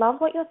 but I love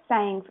what you're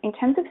saying in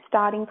terms of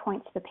starting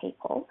points for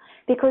people,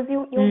 because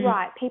you're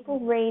right. People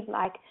read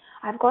like,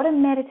 I've got to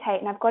meditate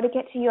and I've got to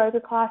get to yoga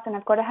class and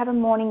I've got to have a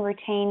morning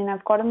routine and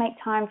I've got to make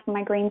time for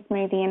my green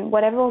smoothie and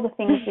whatever all the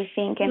things we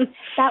think. And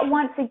that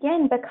once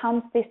again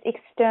becomes this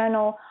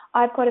external,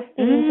 I've got to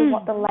fit into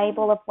what the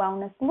label of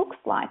wellness looks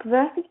like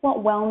versus what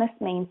wellness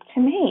means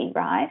to me,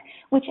 right?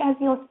 Which, as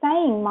you're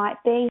saying,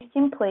 might be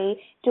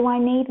simply, do I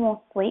need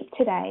more sleep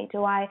today?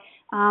 Do I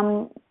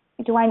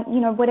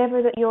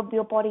whatever that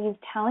your body is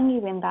telling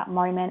you in that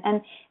moment.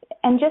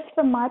 And just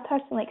from my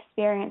personal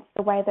experience,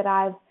 the way that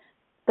I've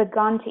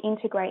begun to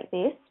integrate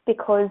this,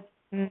 because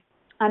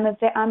I'm a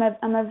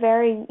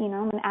very,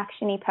 I'm an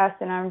actiony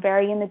person. I'm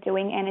very in the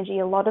doing energy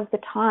a lot of the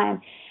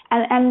time.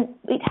 And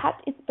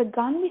it's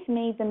begun with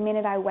me the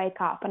minute I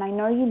wake up. And I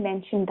know you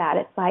mentioned that.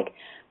 It's like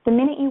the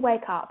minute you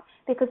wake up,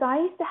 because I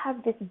used to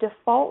have this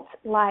default,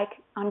 like,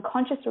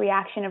 unconscious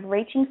reaction of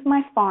reaching for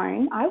my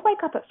phone. I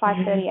wake up at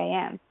 5:30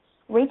 a.m.,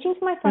 reaching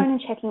for my phone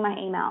and checking my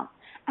emails.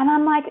 And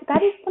I'm like,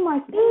 that is the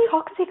most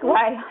toxic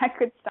way I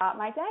could start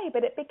my day.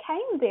 But it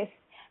became this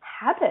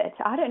habit.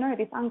 I don't know,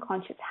 this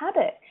unconscious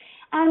habit.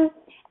 And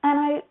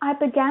I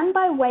began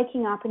by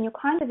waking up, and you're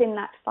kind of in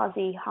that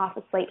fuzzy, half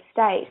asleep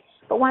state.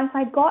 But once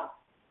I got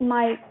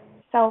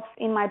myself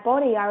in my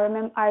body,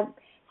 I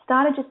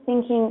started just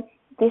thinking,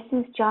 this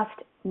is just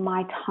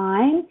my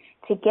time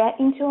to get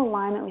into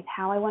alignment with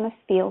how I want to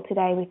feel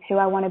today, with who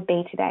I want to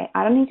be today.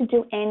 I don't need to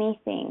do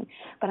anything,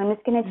 but I'm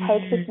just going to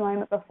take this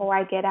moment before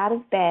I get out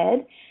of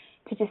bed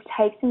to just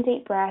take some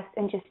deep breaths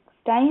and just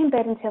stay in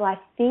bed until I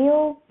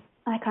feel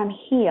like I'm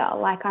here,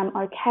 like I'm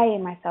okay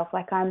in myself,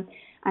 like I'm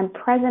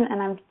present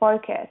and I'm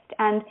focused.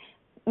 And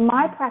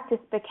my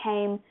practice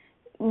became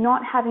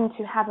not having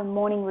to have a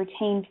morning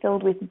routine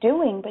filled with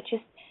doing, but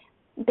just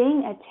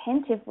being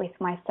attentive with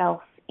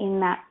myself in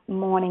that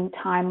morning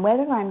time,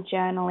 whether I'm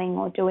journaling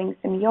or doing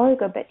some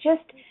yoga, but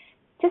just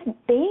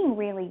being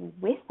really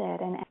with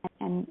it,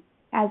 and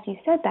as you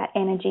said, that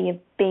energy of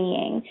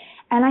being.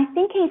 And I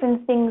think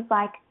even things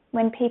like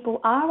when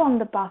people are on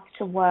the bus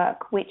to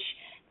work, which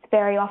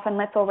very often,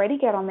 let's already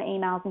get on the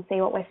emails and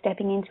see what we're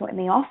stepping into in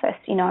the office,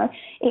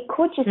 it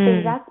could just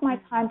be, that's my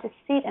time to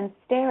sit and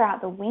stare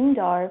out the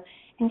window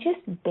and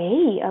just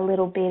be a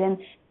little bit. And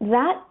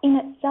that in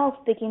itself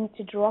begins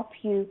to drop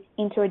you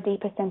into a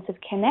deeper sense of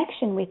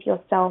connection with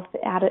yourself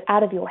out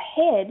of your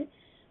head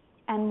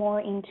and more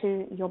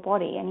into your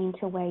body and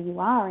into where you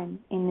are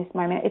in this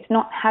moment. It's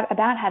not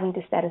about having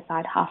to set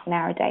aside half an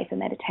hour a day for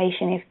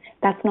meditation if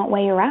that's not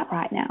where you're at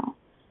right now.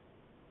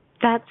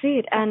 That's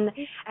it. And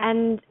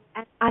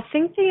I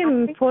think the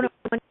important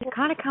point, it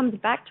kind of comes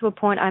back to a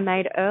point I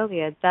made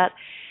earlier, that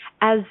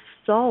as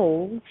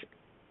souls,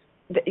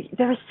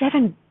 there are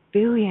 7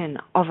 billion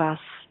of us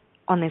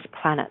on this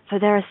planet. So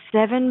there are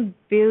 7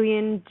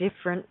 billion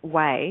different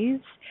ways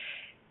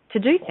to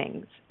do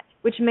things,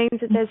 which means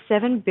that there's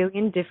 7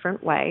 billion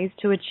different ways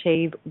to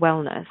achieve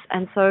wellness.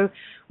 And so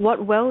what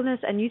wellness,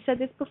 and you said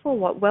this before,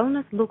 what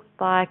wellness looks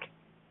like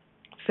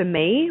for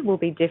me will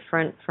be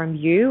different from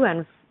you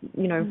and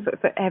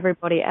for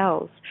everybody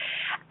else.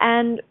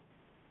 And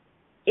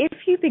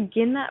if you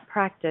begin that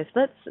practice,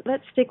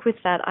 let's stick with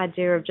that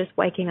idea of just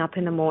waking up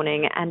in the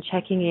morning and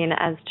checking in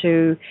as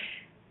to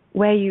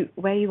where you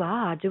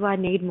are. Do I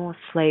need more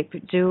sleep?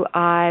 Do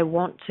I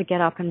want to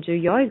get up and do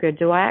yoga?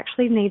 Do I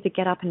actually need to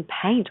get up and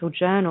paint or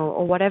journal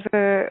or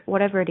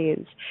whatever it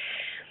is?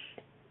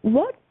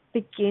 What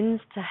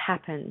begins to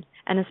happen,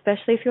 and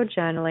especially if you're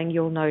journaling,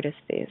 you'll notice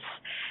this,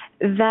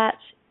 that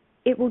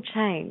it will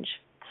change.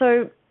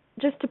 So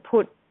just to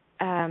put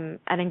an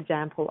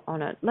example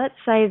on it, let's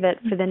say that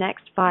for the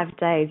next 5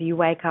 days you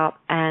wake up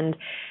and,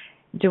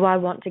 do I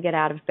want to get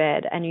out of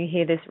bed? And you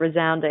hear this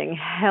resounding,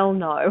 hell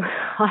no,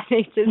 I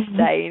need to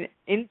stay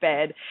in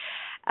bed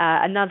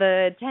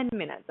another 10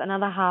 minutes,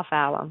 another half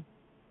hour.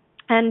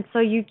 And so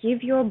you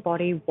give your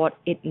body what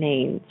it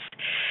needs.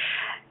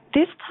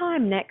 This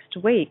time next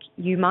week,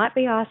 you might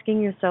be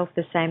asking yourself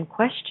the same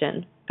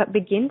question, but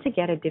begin to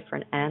get a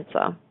different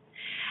answer.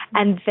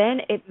 And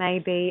then it may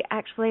be,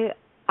 actually,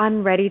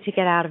 I'm ready to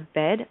get out of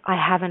bed. I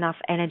have enough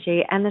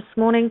energy. And this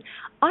morning,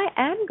 I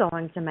am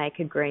going to make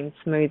a green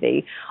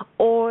smoothie.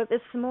 Or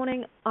this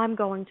morning, I'm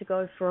going to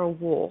go for a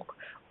walk.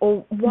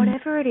 Or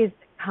whatever it is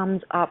that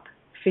comes up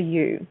for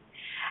you.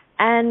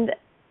 And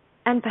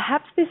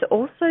perhaps this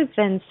also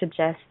then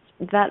suggests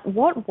that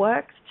what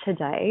works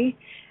today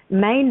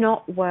may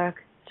not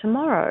work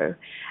tomorrow.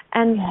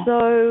 And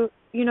so,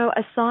 you know,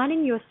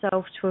 assigning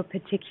yourself to a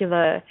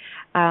particular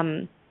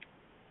brand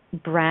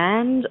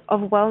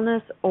of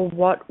wellness or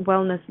what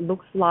wellness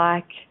looks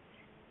like,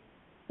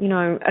 you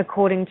know,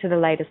 according to the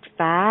latest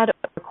fad,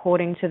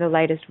 according to the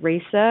latest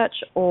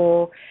research,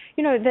 or,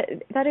 you know,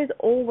 that is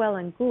all well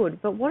and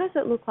good, but what does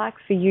it look like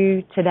for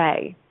you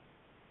today?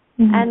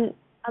 Mm-hmm. And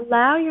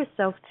allow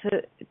yourself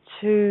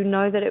to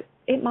know that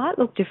it might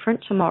look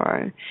different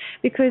tomorrow,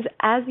 because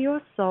as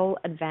your soul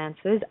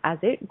advances, as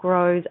it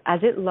grows,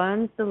 as it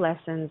learns the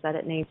lessons that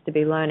it needs to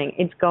be learning,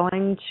 it's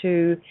going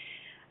to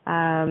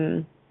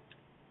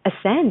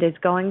ascend. It's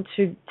going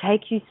to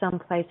take you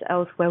someplace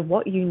else where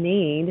what you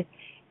need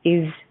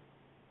is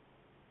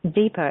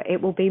deeper.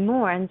 It will be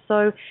more. And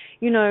so,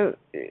 you know,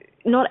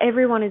 not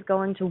everyone is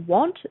going to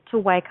want to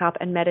wake up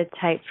and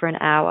meditate for an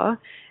hour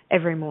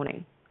every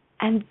morning.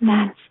 And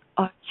that's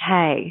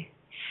okay.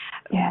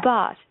 Yeah.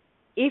 But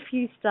if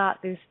you start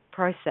this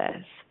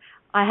process,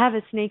 I have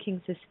a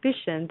sneaking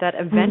suspicion that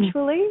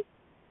eventually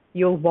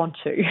you'll want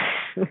to.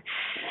 You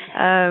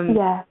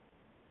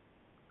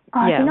know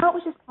what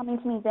was just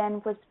coming to me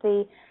then was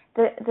the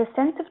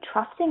sense of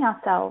trusting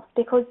ourselves,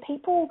 because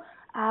people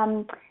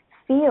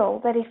feel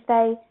that if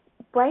they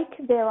break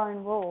their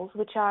own rules,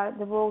 which are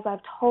the rules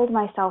I've told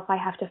myself I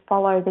have to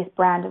follow this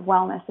brand of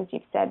wellness, as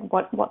you've said,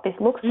 what this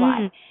looks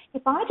like.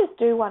 If I just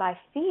do what I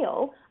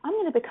feel, I'm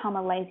going to become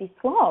a lazy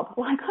slob.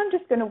 Like, I'm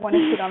just going to want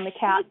to sit on the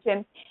couch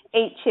and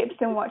eat chips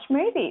and watch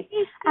movies.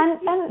 And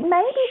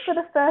maybe for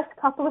the first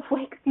couple of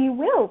weeks you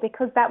will,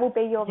 because that will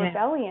be your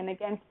rebellion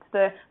against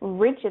the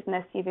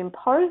rigidness you've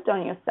imposed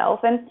on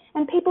yourself. And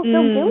people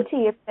feel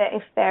guilty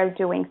if they're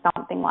doing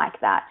something like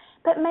that.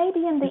 But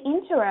maybe in the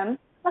interim,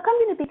 like, I'm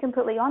going to be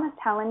completely honest,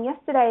 Helen.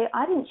 Yesterday,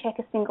 I didn't check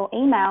a single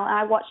email, and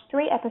I watched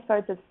 3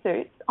 episodes of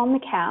Suits on the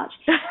couch,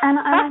 and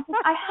I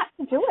had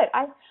to do it.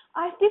 I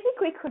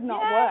physically could not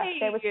work.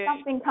 There was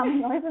something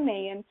coming over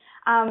me, and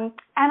I was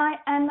like,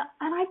 I'm not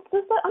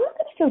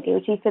going to feel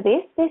guilty for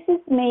this. This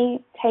is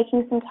me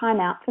taking some time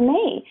out for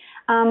me,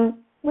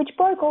 which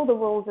broke all the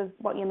rules of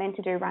what you're meant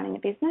to do running a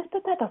business,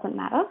 but that doesn't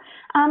matter.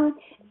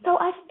 So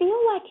I feel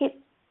like it's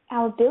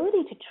our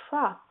ability to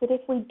trust that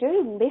if we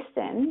do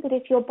listen, that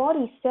if your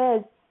body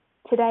says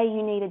today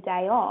you need a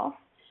day off,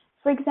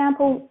 for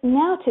example,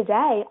 now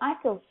today I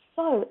feel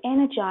so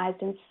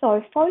energized and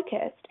so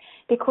focused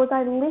because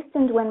I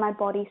listened when my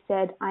body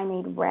said I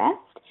need rest,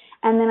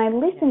 and then I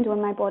listened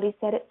when my body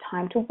said it's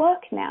time to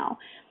work now.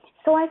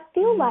 So I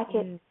feel like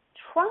it's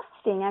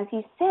trusting, as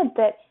you said,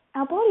 that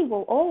our body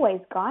will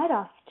always guide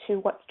us to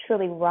what's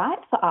truly right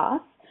for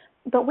us.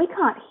 But we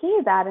can't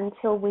hear that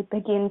until we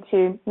begin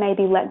to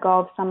maybe let go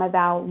of some of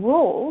our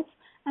rules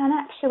and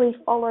actually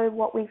follow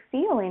what we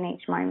feel in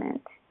each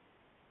moment.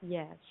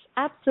 Yes,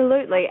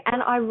 absolutely.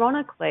 And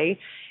ironically,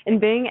 in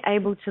being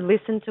able to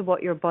listen to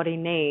what your body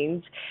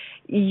needs,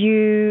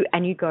 you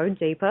go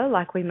deeper,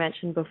 like we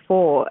mentioned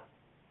before,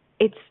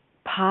 it's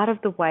part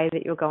of the way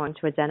that you're going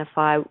to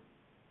identify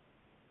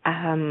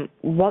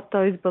what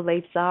those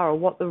beliefs are or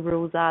what the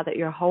rules are that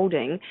you're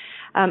holding,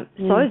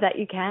 so that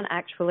you can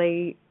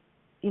actually,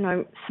 you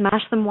know,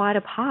 smash them wide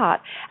apart.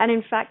 And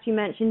in fact, you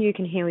mentioned You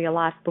Can Heal Your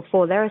Life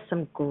before. There are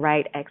some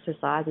great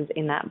exercises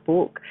in that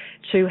book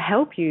to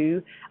help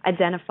you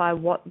identify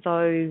what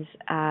those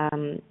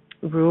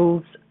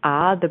rules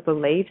are, the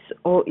beliefs,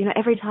 or, you know,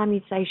 every time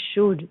you say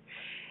should,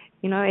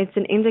 you know, it's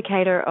an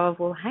indicator of,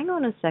 well, hang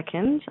on a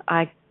second,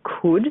 I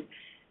could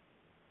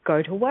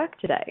go to work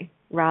today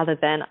rather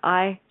than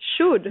I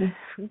should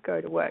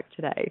go to work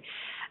today.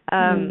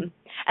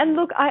 And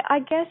look, I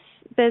guess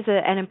there's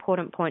an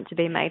important point to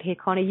be made here,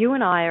 Connie. You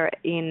and I are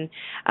in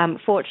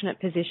fortunate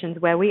positions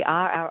where we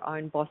are our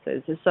own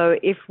bosses. So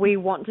if we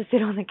want to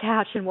sit on the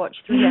couch and watch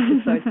 3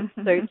 episodes of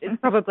Suits,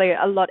 it's probably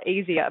a lot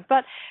easier.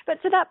 But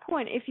to that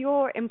point, if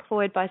you're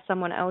employed by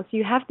someone else,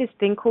 you have this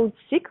thing called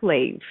sick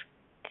leave.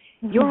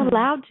 You're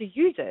allowed to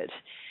use it,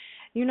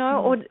 you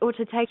know, or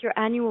to take your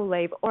annual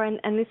leave.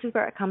 And this is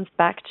where it comes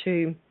back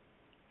to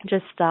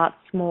just start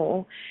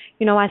small.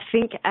 You know, I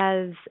think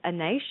as a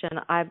nation,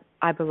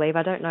 I believe,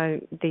 I don't know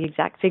the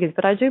exact figures,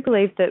 but I do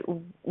believe that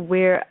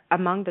we're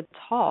among the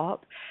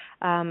top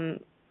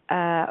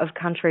of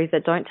countries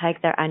that don't take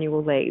their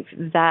annual leave,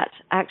 that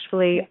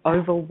actually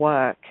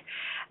overwork.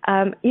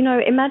 You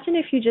know, imagine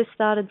if you just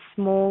started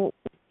small,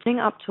 getting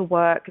up to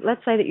work.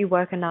 Let's say that you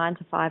work a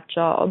 9-to-5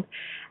 job.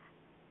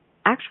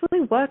 Actually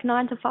work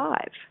 9 to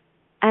 5.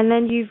 And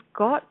then you've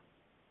got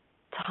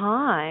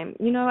time,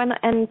 you know,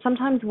 and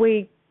sometimes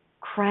we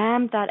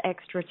cram that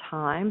extra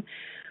time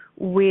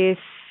with,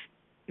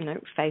 you know,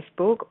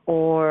 Facebook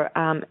or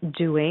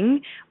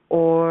doing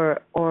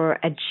or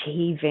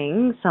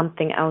achieving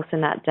something else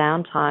in that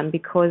downtime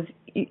because,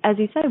 as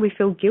you say, we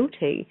feel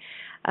guilty.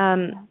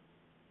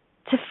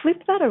 To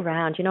flip that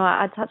around, you know,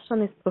 I touched on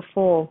this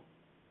before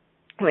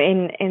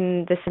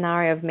in the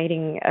scenario of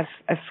meeting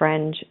a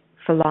friend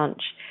for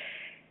lunch.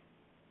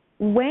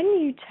 When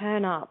you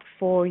turn up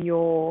for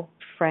your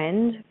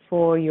friend,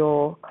 for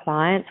your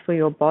clients, for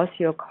your boss,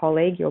 your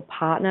colleague, your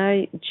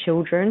partner,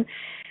 children,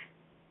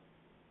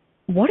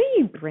 what are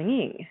you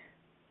bringing?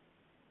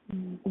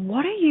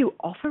 What are you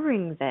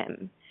offering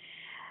them?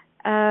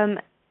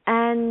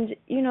 And,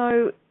 you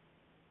know,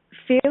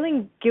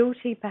 feeling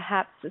guilty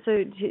perhaps,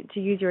 so to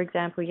use your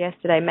example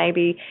yesterday,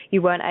 maybe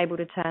you weren't able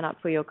to turn up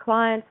for your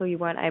clients, or you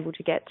weren't able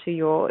to get to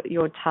your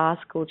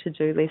task or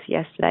to-do list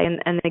yesterday,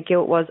 and the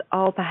guilt was,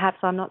 oh, perhaps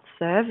I'm not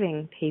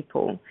serving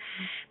people.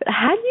 But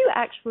had you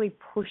actually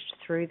pushed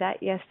through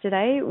that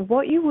yesterday,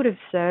 what you would have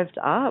served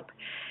up,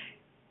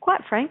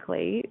 quite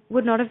frankly,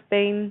 would not have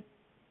been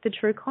the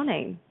true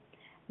Connie.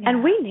 Yeah.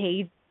 And we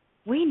need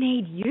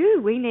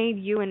you. We need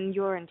you in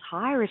your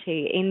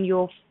entirety, in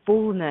your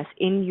fullness,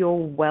 in your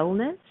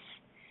wellness.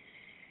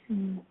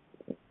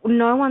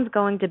 No one's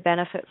going to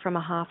benefit from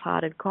a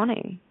half-hearted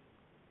Connie.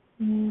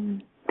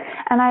 And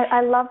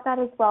I love that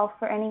as well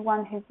for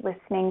anyone who's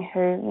listening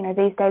who, you know,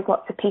 these days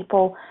lots of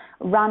people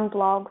run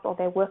blogs, or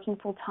they're working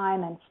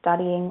full-time and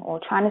studying or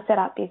trying to set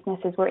up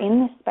businesses. We're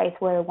in this space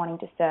where we're wanting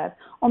to serve.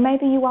 Or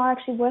maybe you are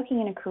actually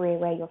working in a career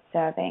where you're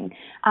serving.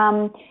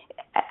 And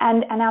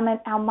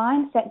our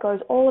mindset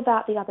goes all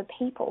about the other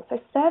people. So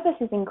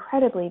service is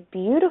incredibly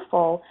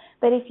beautiful,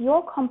 but if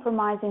you're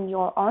compromising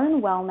your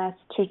own wellness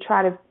to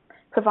try to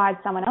provide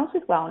someone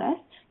else's wellness,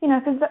 you know,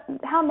 because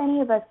how many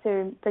of us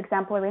who, for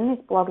example, are in this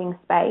blogging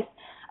space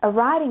are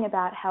writing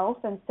about health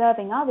and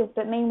serving others,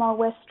 but meanwhile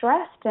we're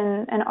stressed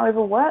and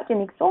overworked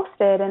and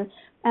exhausted.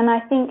 And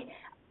I think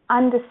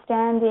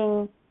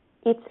understanding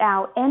it's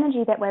our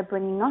energy that we're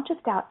bringing, not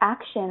just our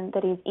action,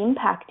 that is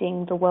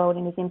impacting the world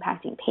and is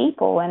impacting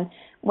people. And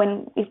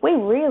if we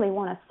really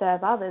want to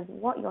serve others,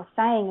 what you're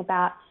saying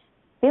about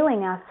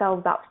filling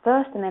ourselves up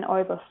first and then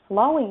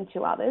overflowing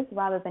to others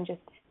rather than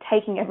just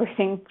taking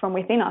everything from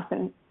within us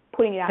and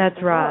putting it out into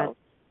the world.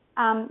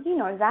 You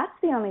know, that's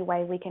the only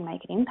way we can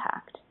make an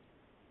impact.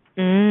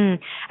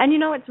 And, you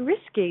know, it's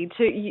risky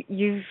to,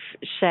 you've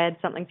shared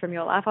something from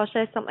your life. I'll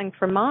share something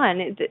from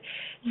mine.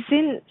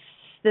 Since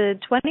the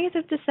 20th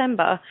of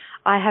December,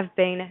 I have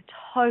been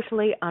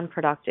totally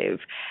unproductive.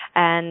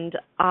 And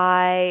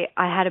I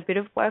had a bit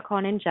of work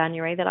on in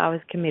January that I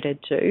was committed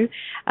to.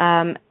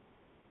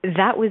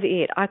 That was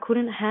it. I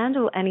couldn't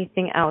handle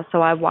anything else.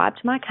 So I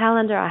wiped my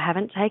calendar. I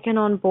haven't taken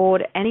on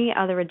board any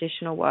other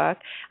additional work.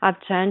 I've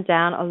turned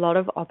down a lot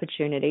of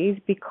opportunities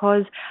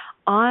because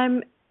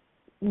I'm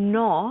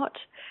not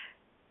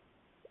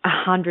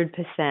 100%.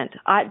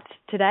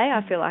 Today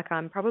I feel like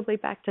I'm probably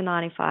back to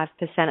 95%,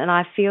 and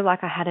I feel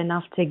like I had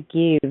enough to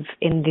give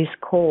in this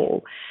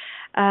call.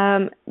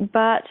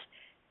 But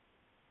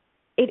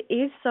it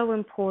is so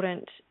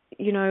important,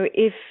 you know,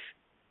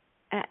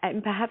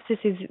 and perhaps this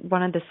is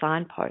one of the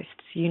signposts,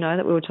 you know,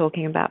 that we were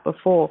talking about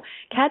before.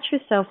 Catch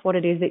yourself what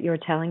it is that you're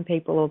telling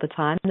people all the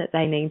time that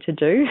they need to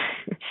do.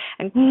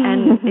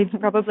 and it's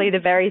probably the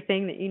very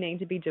thing that you need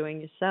to be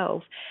doing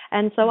yourself.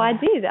 And so I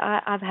did.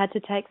 I've had to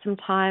take some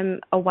time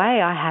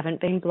away. I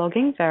haven't been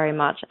blogging very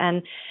much,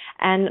 and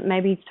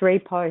maybe 3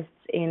 posts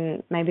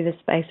in maybe the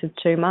space of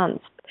 2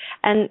 months.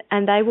 And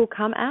they will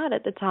come out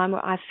at the time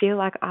where I feel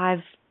like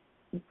I've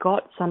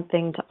got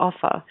something to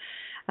offer.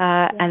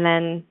 And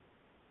then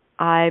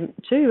I,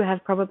 too,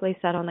 have probably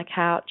sat on the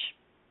couch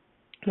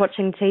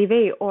watching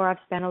TV, or I've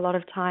spent a lot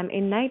of time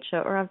in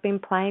nature, or I've been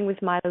playing with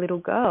my little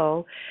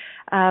girl,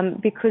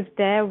 because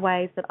they're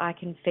ways that I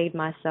can feed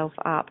myself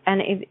up.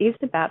 And it is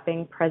about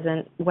being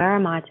present. Where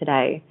am I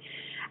today?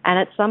 And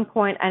at some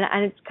point,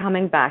 and it's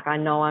coming back. I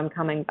know I'm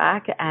coming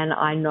back, and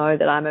I know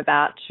that I'm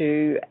about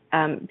to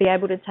be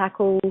able to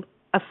tackle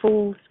a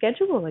full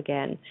schedule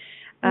again.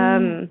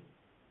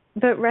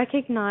 But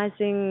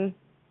recognizing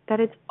that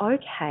it's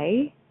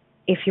okay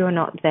if you're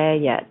not there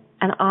yet.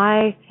 And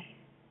I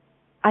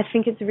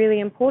think it's really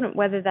important,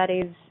 whether that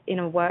is in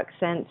a work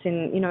sense,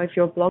 in, you know, if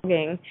you're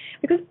blogging,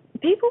 because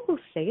people will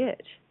see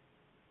it.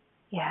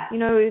 Yeah. You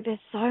know, there's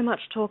so much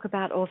talk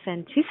about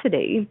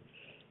authenticity.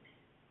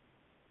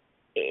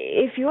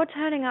 If you're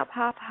turning up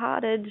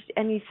half-hearted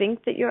and you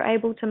think that you're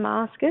able to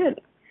mask it,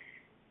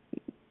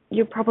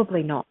 you're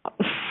probably not.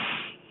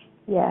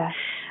 Yeah.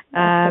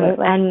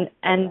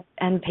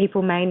 And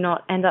people may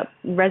not end up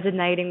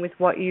resonating with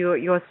what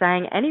you're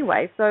saying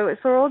anyway. So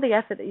for all the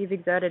effort that you've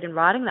exerted in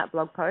writing that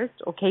blog post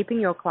or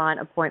keeping your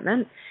client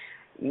appointment,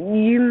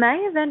 you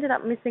may have ended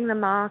up missing the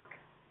mark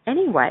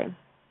anyway.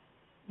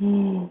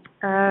 So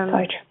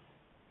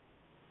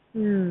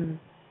true.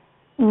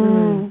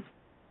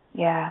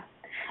 Yeah.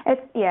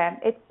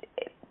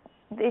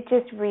 It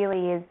just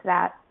really is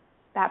that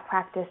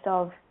practice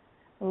of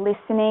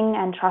listening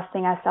and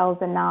trusting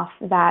ourselves enough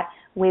that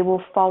we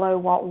will follow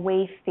what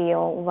we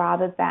feel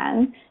rather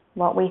than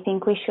what we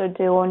think we should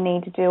do or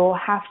need to do or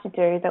have to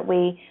do, that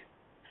we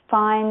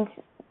find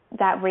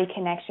that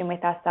reconnection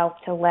with ourselves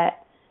to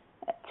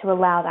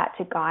allow that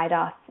to guide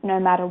us no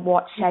matter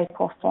what shape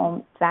or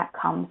form that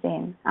comes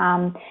in.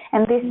 And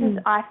this is,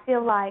 I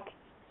feel like,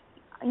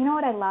 you know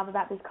what I love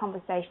about these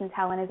conversations,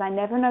 Helen, is I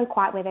never know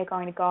quite where they're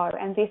going to go.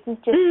 And this has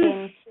just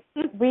been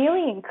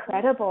really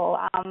incredible.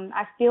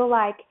 I feel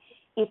like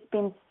it's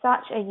been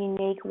such a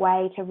unique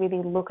way to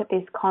really look at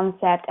this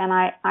concept, and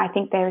I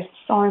think there is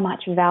so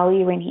much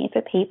value in here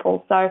for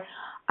people. So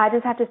I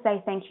just have to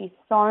say thank you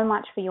so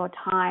much for your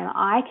time.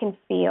 I can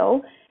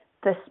feel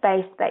the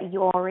space that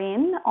you're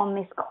in on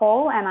this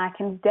call, and I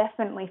can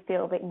definitely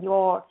feel that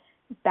you're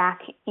back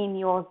in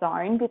your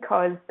zone,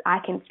 because I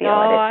can feel it.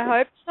 I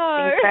hope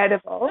so.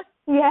 Incredible.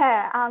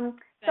 Yeah.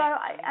 So,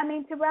 I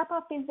mean, to wrap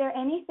up, is there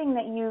anything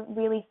that you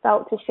really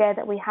felt to share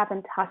that we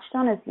haven't touched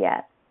on as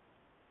yet?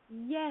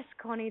 Yes,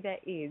 Connie, there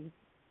is.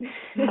 Because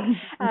just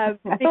as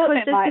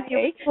you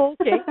were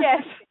talking,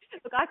 yes.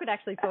 Look, I could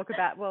actually talk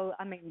about. Well,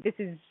 I mean, this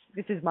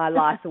is my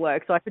life's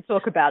work, so I could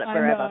talk about it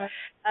forever.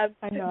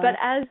 I know. But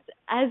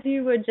as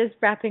you were just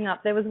wrapping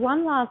up, there was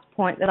one last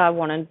point that I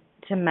wanted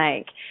to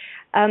make,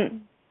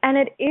 and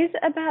it is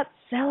about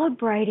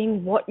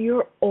celebrating what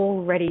you're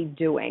already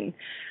doing.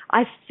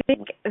 I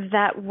think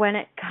that when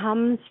it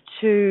comes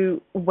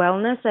to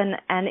wellness,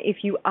 and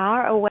if you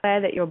are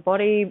aware that your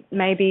body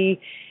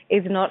maybe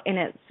is not in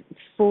its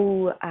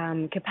full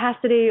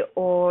capacity,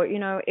 or, you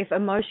know, if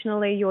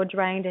emotionally you're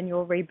drained and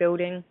you're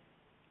rebuilding,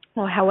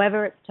 or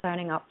however it's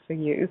turning up for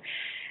you,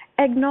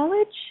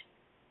 acknowledge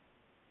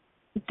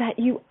that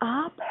you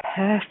are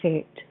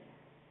perfect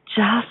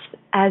just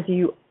as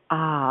you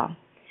are.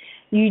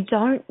 You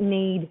don't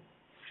need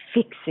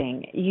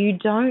fixing. You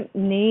don't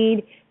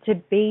need to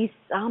be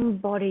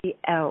somebody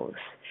else.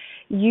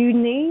 You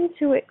need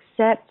to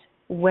accept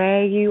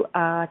where you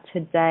are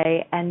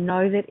today and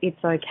know that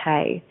it's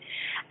okay.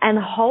 And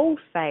hold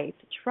faith,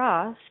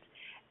 trust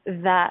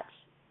that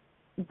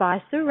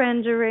by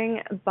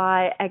surrendering,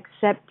 by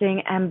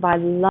accepting, and by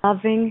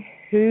loving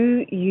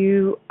who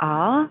you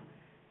are,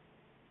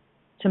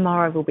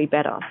 tomorrow will be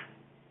better.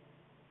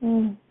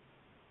 So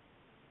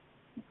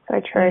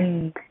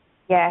true.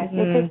 Yeah,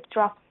 it just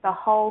drops the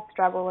whole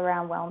struggle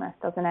around wellness,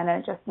 doesn't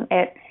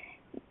it?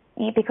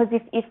 Because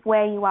if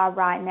where you are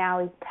right now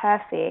is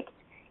perfect,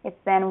 it's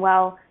then,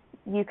 well,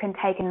 you can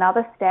take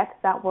another step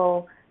that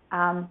will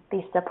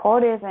be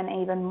supportive and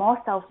even more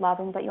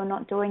self-loving, but you're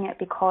not doing it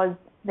because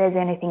there's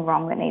anything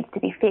wrong that needs to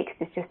be fixed.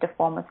 It's just a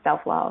form of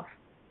self-love.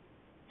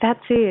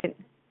 That's it.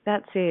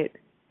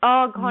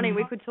 Oh, Connie,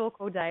 we could talk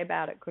all day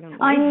about it, couldn't we?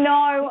 I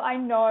know.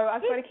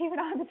 I've got to keep an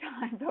eye on the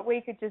time, but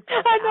we could just...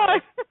 I know.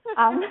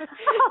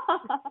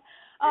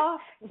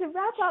 To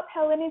wrap up,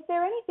 Helen, is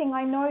there anything,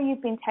 I know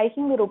you've been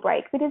taking little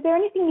breaks, but is there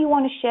anything you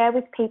want to share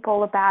with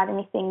people about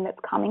anything that's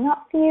coming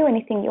up for you,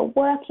 anything you're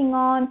working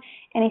on,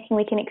 anything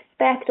we can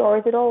expect, or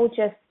is it all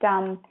just,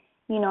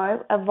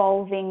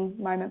 evolving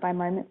moment by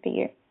moment for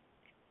you?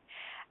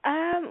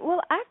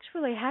 Well,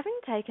 actually, having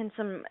taken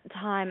some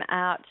time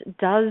out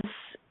does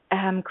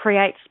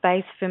create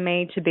space for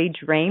me to be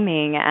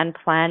dreaming and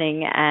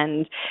planning,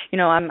 and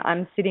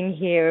I'm sitting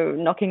here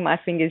knocking my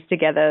fingers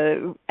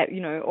together,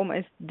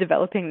 almost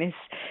developing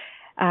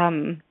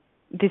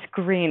this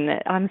grin.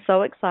 I'm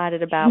so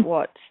excited about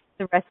what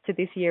the rest of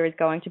this year is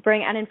going to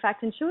bring, and in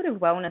fact, intuitive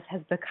wellness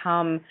has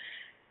become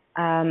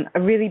a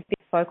really big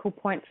focal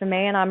point for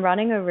me, and I'm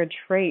running a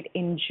retreat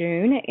in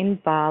June in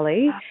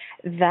Bali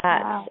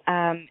that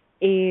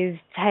is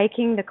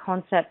taking the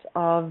concept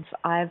of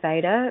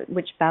Ayurveda,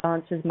 which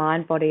balances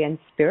mind, body, and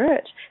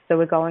spirit. So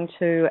we're going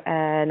to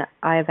an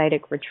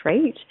Ayurvedic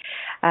retreat,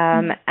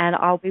 and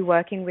I'll be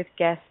working with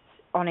guests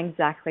on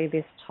exactly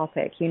this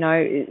topic,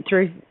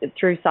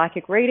 through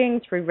psychic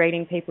reading, through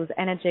reading people's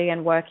energy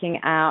and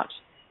working out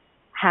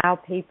how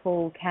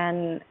people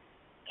can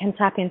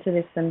tap into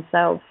this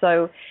themselves.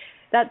 So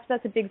that's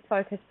a big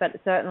focus, but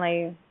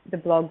certainly the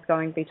blog's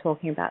going to be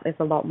talking about this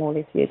a lot more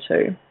this year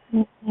too.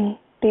 Mm-hmm.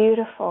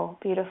 Beautiful,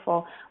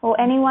 beautiful. Well,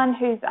 anyone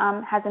who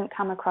hasn't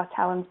come across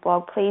Helen's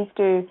blog, please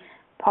do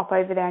pop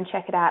over there and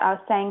check it out. I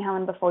was saying,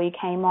 Helen, before you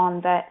came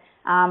on, that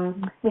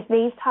with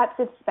these types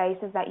of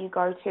spaces that you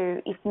go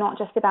to, it's not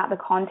just about the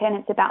content,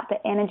 it's about the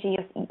energy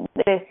of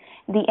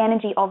the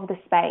energy of the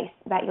space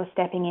that you're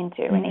stepping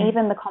into. And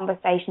even the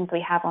conversations we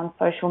have on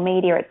social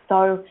media, it's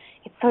so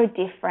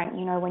different,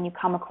 when you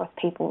come across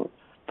people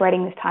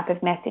spreading this type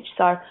of message.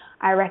 So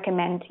I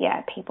recommend,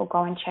 people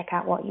go and check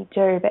out what you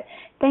do. But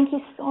thank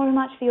you so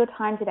much for your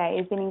time today.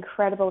 It's been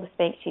incredible to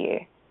speak to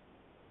you.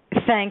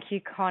 Thank you,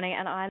 Connie,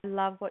 and I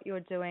love what you're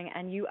doing,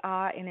 and you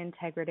are in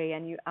integrity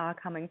and you are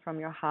coming from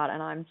your heart,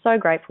 and I'm so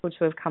grateful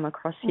to have come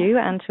across you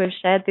and to have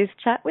shared this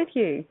chat with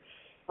you.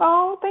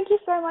 Oh, thank you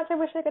so much. I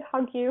wish I could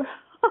hug you.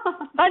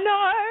 I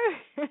know.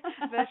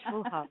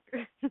 Virtual hug.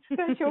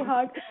 Virtual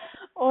hug.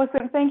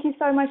 Awesome. Thank you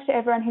so much to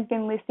everyone who's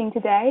been listening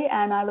today,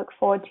 and I look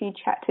forward to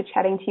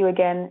chatting to you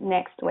again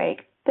next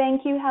week.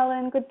 Thank you,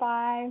 Helen.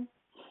 Goodbye.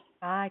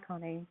 Bye,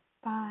 Connie.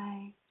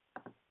 Bye.